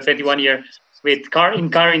 years ago, 21 years with car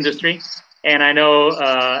industry. And I know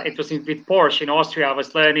it was with Porsche in Austria. I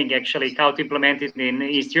was learning actually how to implement it in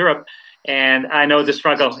East Europe. And I know the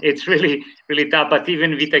struggle. It's really, really tough. But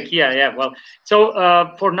even with IKEA, yeah, well. So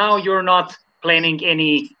for now, you're not planning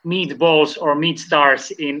any meatballs or meat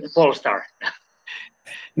stars in Polestar.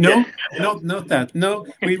 No, not that. No,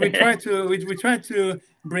 we try to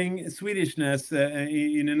bring Swedishness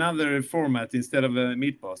in another format instead of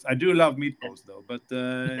meatballs. I do love meatballs though, but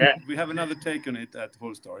we have another take on it at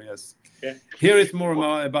Polestar. Yes, here it's more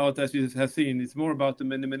about, as you have seen, it's more about the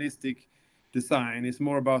minimalistic design. It's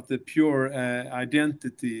more about the pure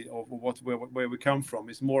identity of where we come from.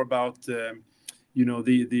 It's more about the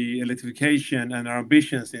electrification and our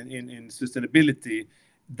ambitions in sustainability.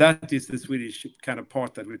 That is the Swedish kind of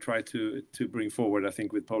part that we try to bring forward, I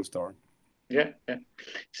think, with Polestar. Yeah.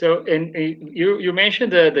 So, and you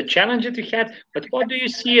mentioned the challenge that you had, but what do you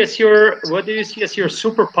see as your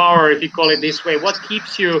superpower, if you call it this way? What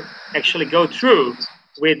keeps you actually go through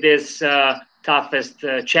with this toughest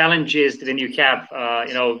challenges when you have,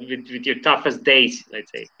 with your toughest days,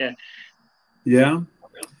 let's say? Yeah.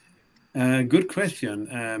 Good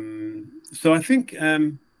question. So I think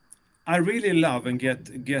I really love and get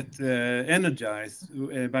energized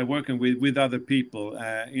by working with other people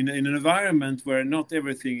in an environment where not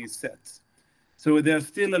everything is set. So there's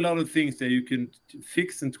still a lot of things that you can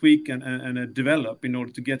fix and tweak and develop in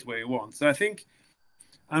order to get where you want. So I think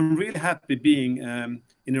I'm really happy being in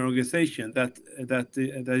an organization that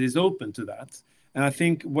is open to that. And I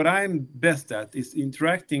think what I'm best at is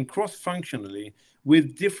interacting cross-functionally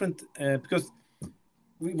with different, because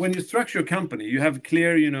when you structure a company, you have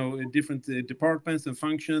clear, different departments and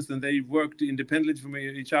functions, and they work independently from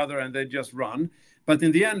each other, and they just run. But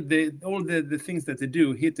in the end, all the things that they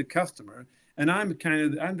do hit the customer, and I'm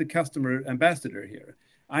the customer ambassador here.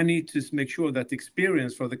 I need to make sure that the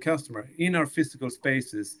experience for the customer in our physical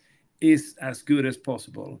spaces is as good as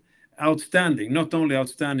possible. Outstanding, not only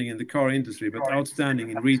outstanding in the car industry, but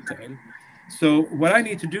outstanding in retail. So what I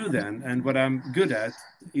need to do then, and what I'm good at,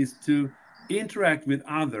 is to interact with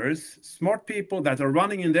others, smart people that are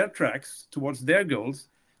running in their tracks towards their goals,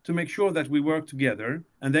 to make sure that we work together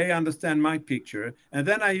and they understand my picture. And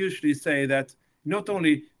then I usually say that not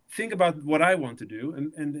only think about what I want to do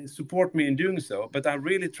and support me in doing so, but I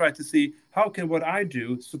really try to see how can what I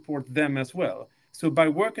do support them as well. So by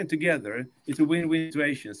working together, it's a win-win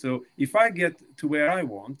situation. So if I get to where I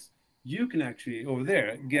want, you can actually over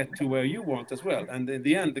there get to where you want as well. And in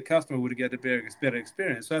the end, the customer would get a better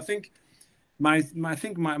experience. So I think my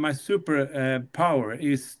super power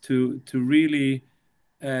is to really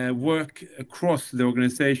work across the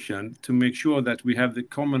organization to make sure that we have the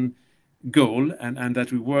common goal and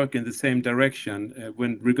that we work in the same direction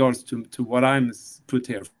when regards to what I'm put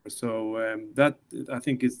here for. So that I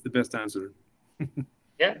think is the best answer.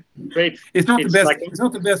 Yeah, great. It's not the best. It's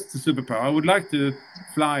not the best superpower. I would like to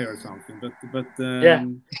fly or something, but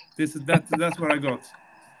that's what I got.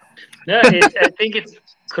 Yeah, I think it's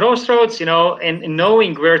crossroads, and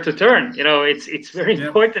knowing where to turn. It's very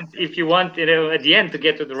important if you want, at the end to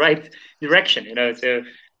get to the right direction. So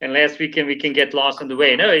unless we can get lost on the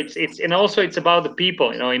way. No, it's and also it's about the people.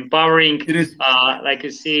 Empowering. It is. Like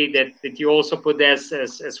you see that you also put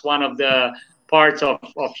as one of the parts of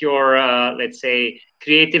your let's say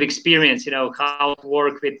creative experience. How to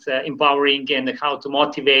work with empowering and how to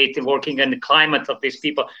motivate and working on the climate of these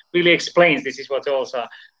people really explains. This is what also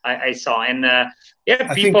I saw, and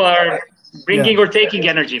people are bringing or taking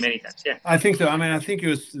energy many times. Yeah, I think so. I mean, I think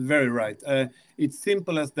you're very right. It's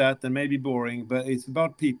simple as that, and maybe boring, but it's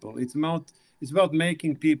about people. It's about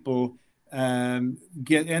making people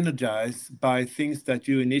get energized by things that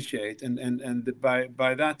you initiate, and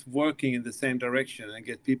by that working in the same direction and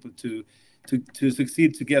get people to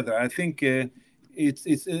succeed together. I think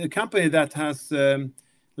it's a company that has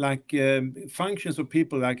functions of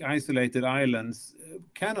people like isolated islands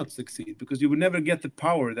cannot succeed, because you will never get the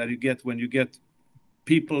power that you get when you get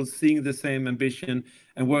people seeing the same ambition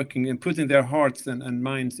and working and putting their hearts and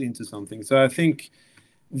minds into something. So I think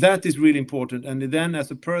that is really important. And then as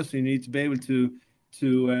a person, you need to be able to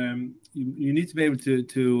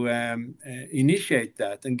initiate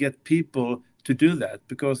that and get people to do that,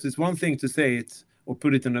 because it's one thing to say it or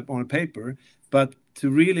put it on a paper, but to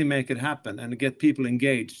really make it happen and get people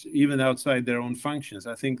engaged even outside their own functions.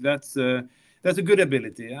 I think that's a good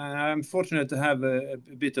ability. I'm fortunate to have a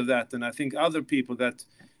bit of that, and I think other people that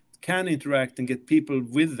can interact and get people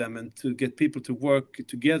with them and to get people to work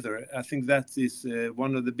together, I think that is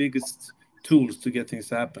one of the biggest tools to get things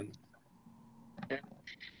to happen.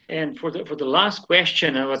 And for the last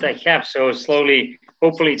question, what I have, so slowly,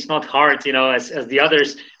 hopefully it's not hard, as the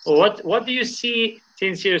others. What do you see,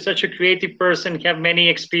 since you're such a creative person, have many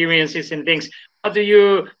experiences and things? What do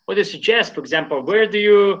you suggest, for example? Where do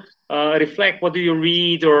you reflect? What do you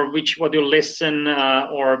read, or what do you listen,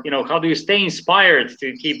 or how do you stay inspired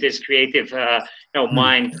to keep this creative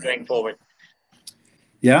mind going forward?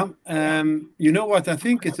 Yeah, you know what? I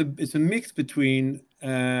think it's a mix between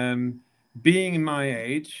being my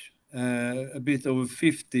age, a bit over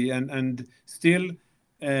 50, and still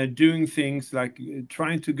doing things like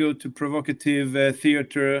trying to go to provocative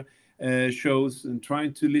theater shows and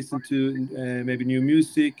trying to listen to maybe new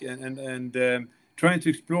music and trying to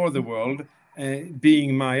explore the world,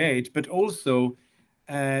 being my age, but also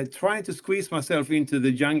trying to squeeze myself into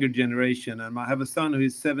the younger generation. And I have a son who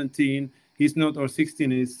is 17. He's not, or 16,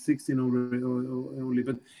 he's 16 only,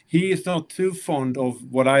 but he is not too fond of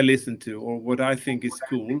what I listen to or what I think is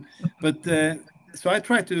cool. But so I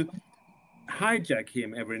try to hijack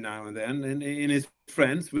him every now and then in his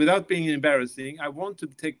friends without being embarrassing. I want to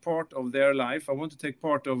take part of their life. I want to take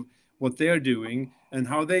part of what they're doing and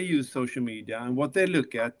how they use social media and what they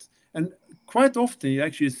look at. And quite often you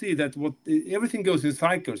actually see that everything goes in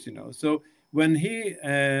cycles, you know. So when he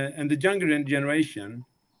and the younger generation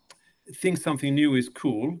think something new is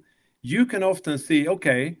cool, you can often see,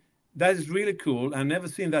 okay, that is really cool. I've never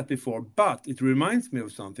seen that before, but it reminds me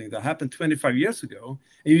of something that happened 25 years ago.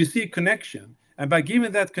 And you see a connection. And by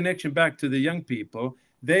giving that connection back to the young people,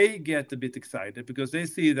 they get a bit excited because they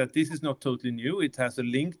see that this is not totally new. It has a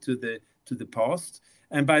link to the past.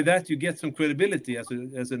 And by that, you get some credibility as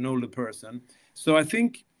an older person. So I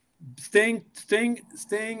think staying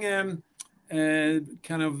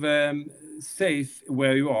kind of safe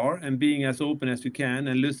where you are and being as open as you can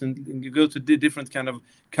and listen, you go to different kind of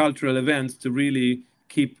cultural events to really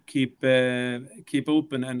keep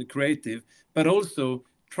open and creative, but also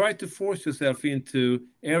try to force yourself into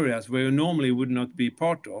areas where you normally would not be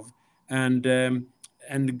part of, and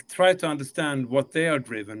try to understand what they are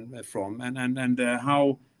driven from and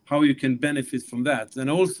how you can benefit from that, and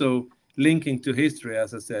also linking to history,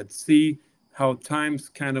 as I said, see how times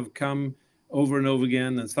kind of come over and over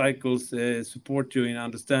again, and cycles support you in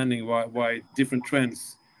understanding why different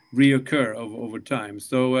trends reoccur over time.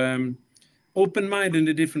 So open-minded in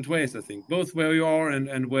the different ways, I think, both where you are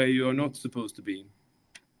and where you are not supposed to be.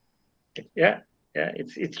 Yeah,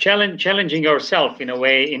 it's challenging yourself in a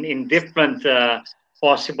way in different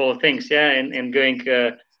possible things. Yeah, and going.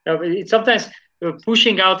 It's sometimes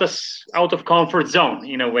pushing us out of comfort zone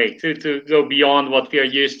in a way to go beyond what we are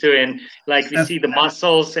used to, and like we see the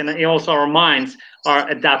muscles and also our minds are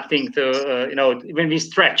adapting to when we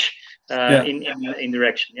stretch in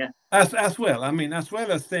direction. Yeah. As well, I mean, as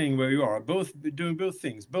well as staying where you are, both doing both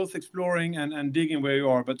things, both exploring and digging where you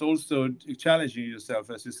are, but also challenging yourself,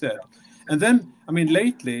 as you said. And then, I mean,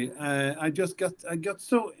 lately, I got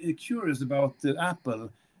so curious about Apple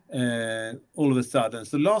all of a sudden.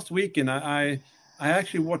 So last weekend, I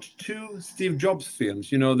actually watched two Steve Jobs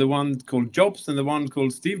films. You know, the one called Jobs and the one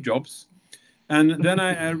called Steve Jobs. And then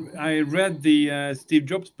I read the Steve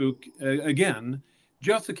Jobs book again,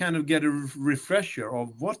 just to kind of get a refresher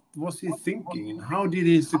of what was he thinking and how did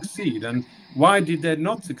he succeed and why did they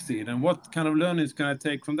not succeed and what kind of learnings can I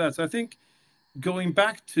take from that. So I think going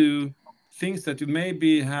back to things that you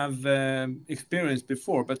maybe have experienced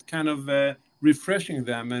before, but kind of refreshing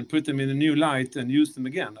them and put them in a new light and use them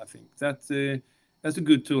again, I think that's a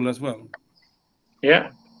good tool as well. Yeah.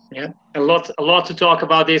 A lot to talk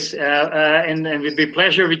about this, and it would be a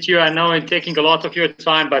pleasure with you. I know I'm taking a lot of your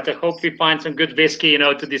time, but I hope we find some good whiskey,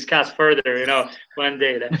 to discuss further, one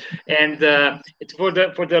day. And it's for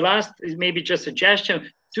the last, maybe just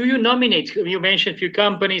suggestion. Do you nominate? You mentioned a few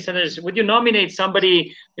companies, and would you nominate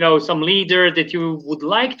somebody, some leader that you would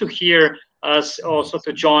like to hear us also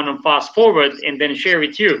to join on Fast Forward, and then share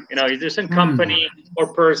with you? Is there some company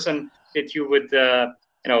or person that you would,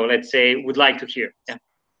 let's say, would like to hear? Yeah.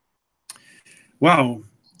 Wow,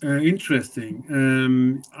 interesting.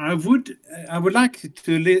 I would like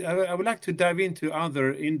to dive into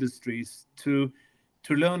other industries to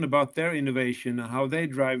learn about their innovation and how they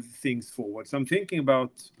drive things forward. So I'm thinking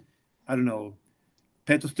about, I don't know,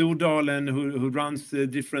 Petter Stordalen, who runs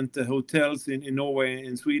different hotels in Norway,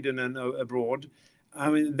 in Sweden, and abroad. I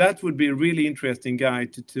mean, that would be a really interesting guy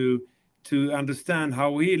to understand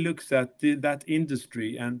how he looks at that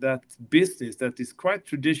industry and that business that is quite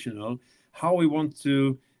traditional. How he wants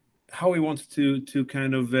to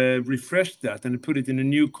kind of refresh that and put it in a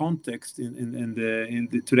new context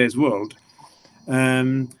in today's world.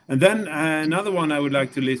 And then another one I would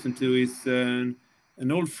like to listen to is an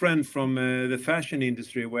old friend from the fashion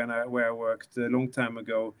industry where I worked a long time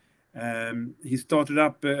ago. He started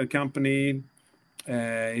up a company.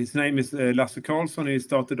 His name is Lasse Karlsson. He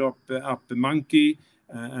started up Monkey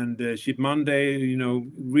and Ship Monday.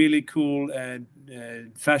 Really cool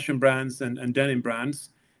fashion brands and denim brands.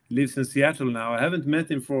 He lives in Seattle now. I haven't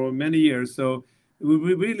met him for many years, so it would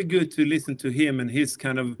be really good to listen to him and his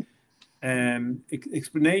kind of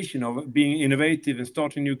explanation of being innovative and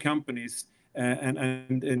starting new companies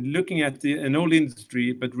and looking at an old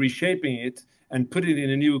industry but reshaping it and put it in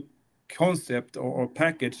a new concept or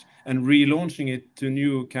package and relaunching it to a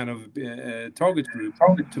new kind of target group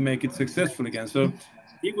to make it successful again. So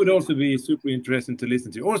it would also be super interesting to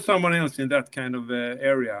listen to, or someone else in that kind of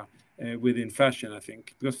area within fashion, I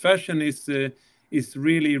think, because fashion is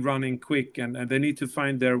really running quick, and they need to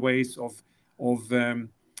find their ways of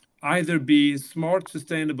either be smart,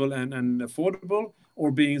 sustainable, and affordable,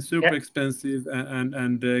 or being super expensive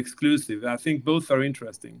and exclusive. I think both are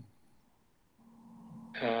interesting.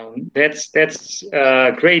 That's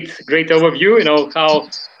great overview. You know how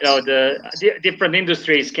the different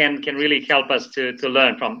industries can really help us to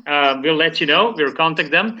learn from. We'll let you know. We'll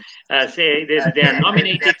contact them, say they're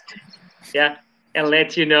nominated, and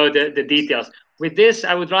let you know the details. With this,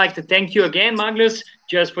 I would like to thank you again, Magnus,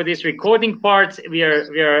 just for this recording part. We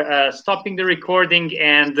are stopping the recording,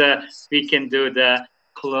 and we can do the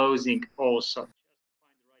closing also.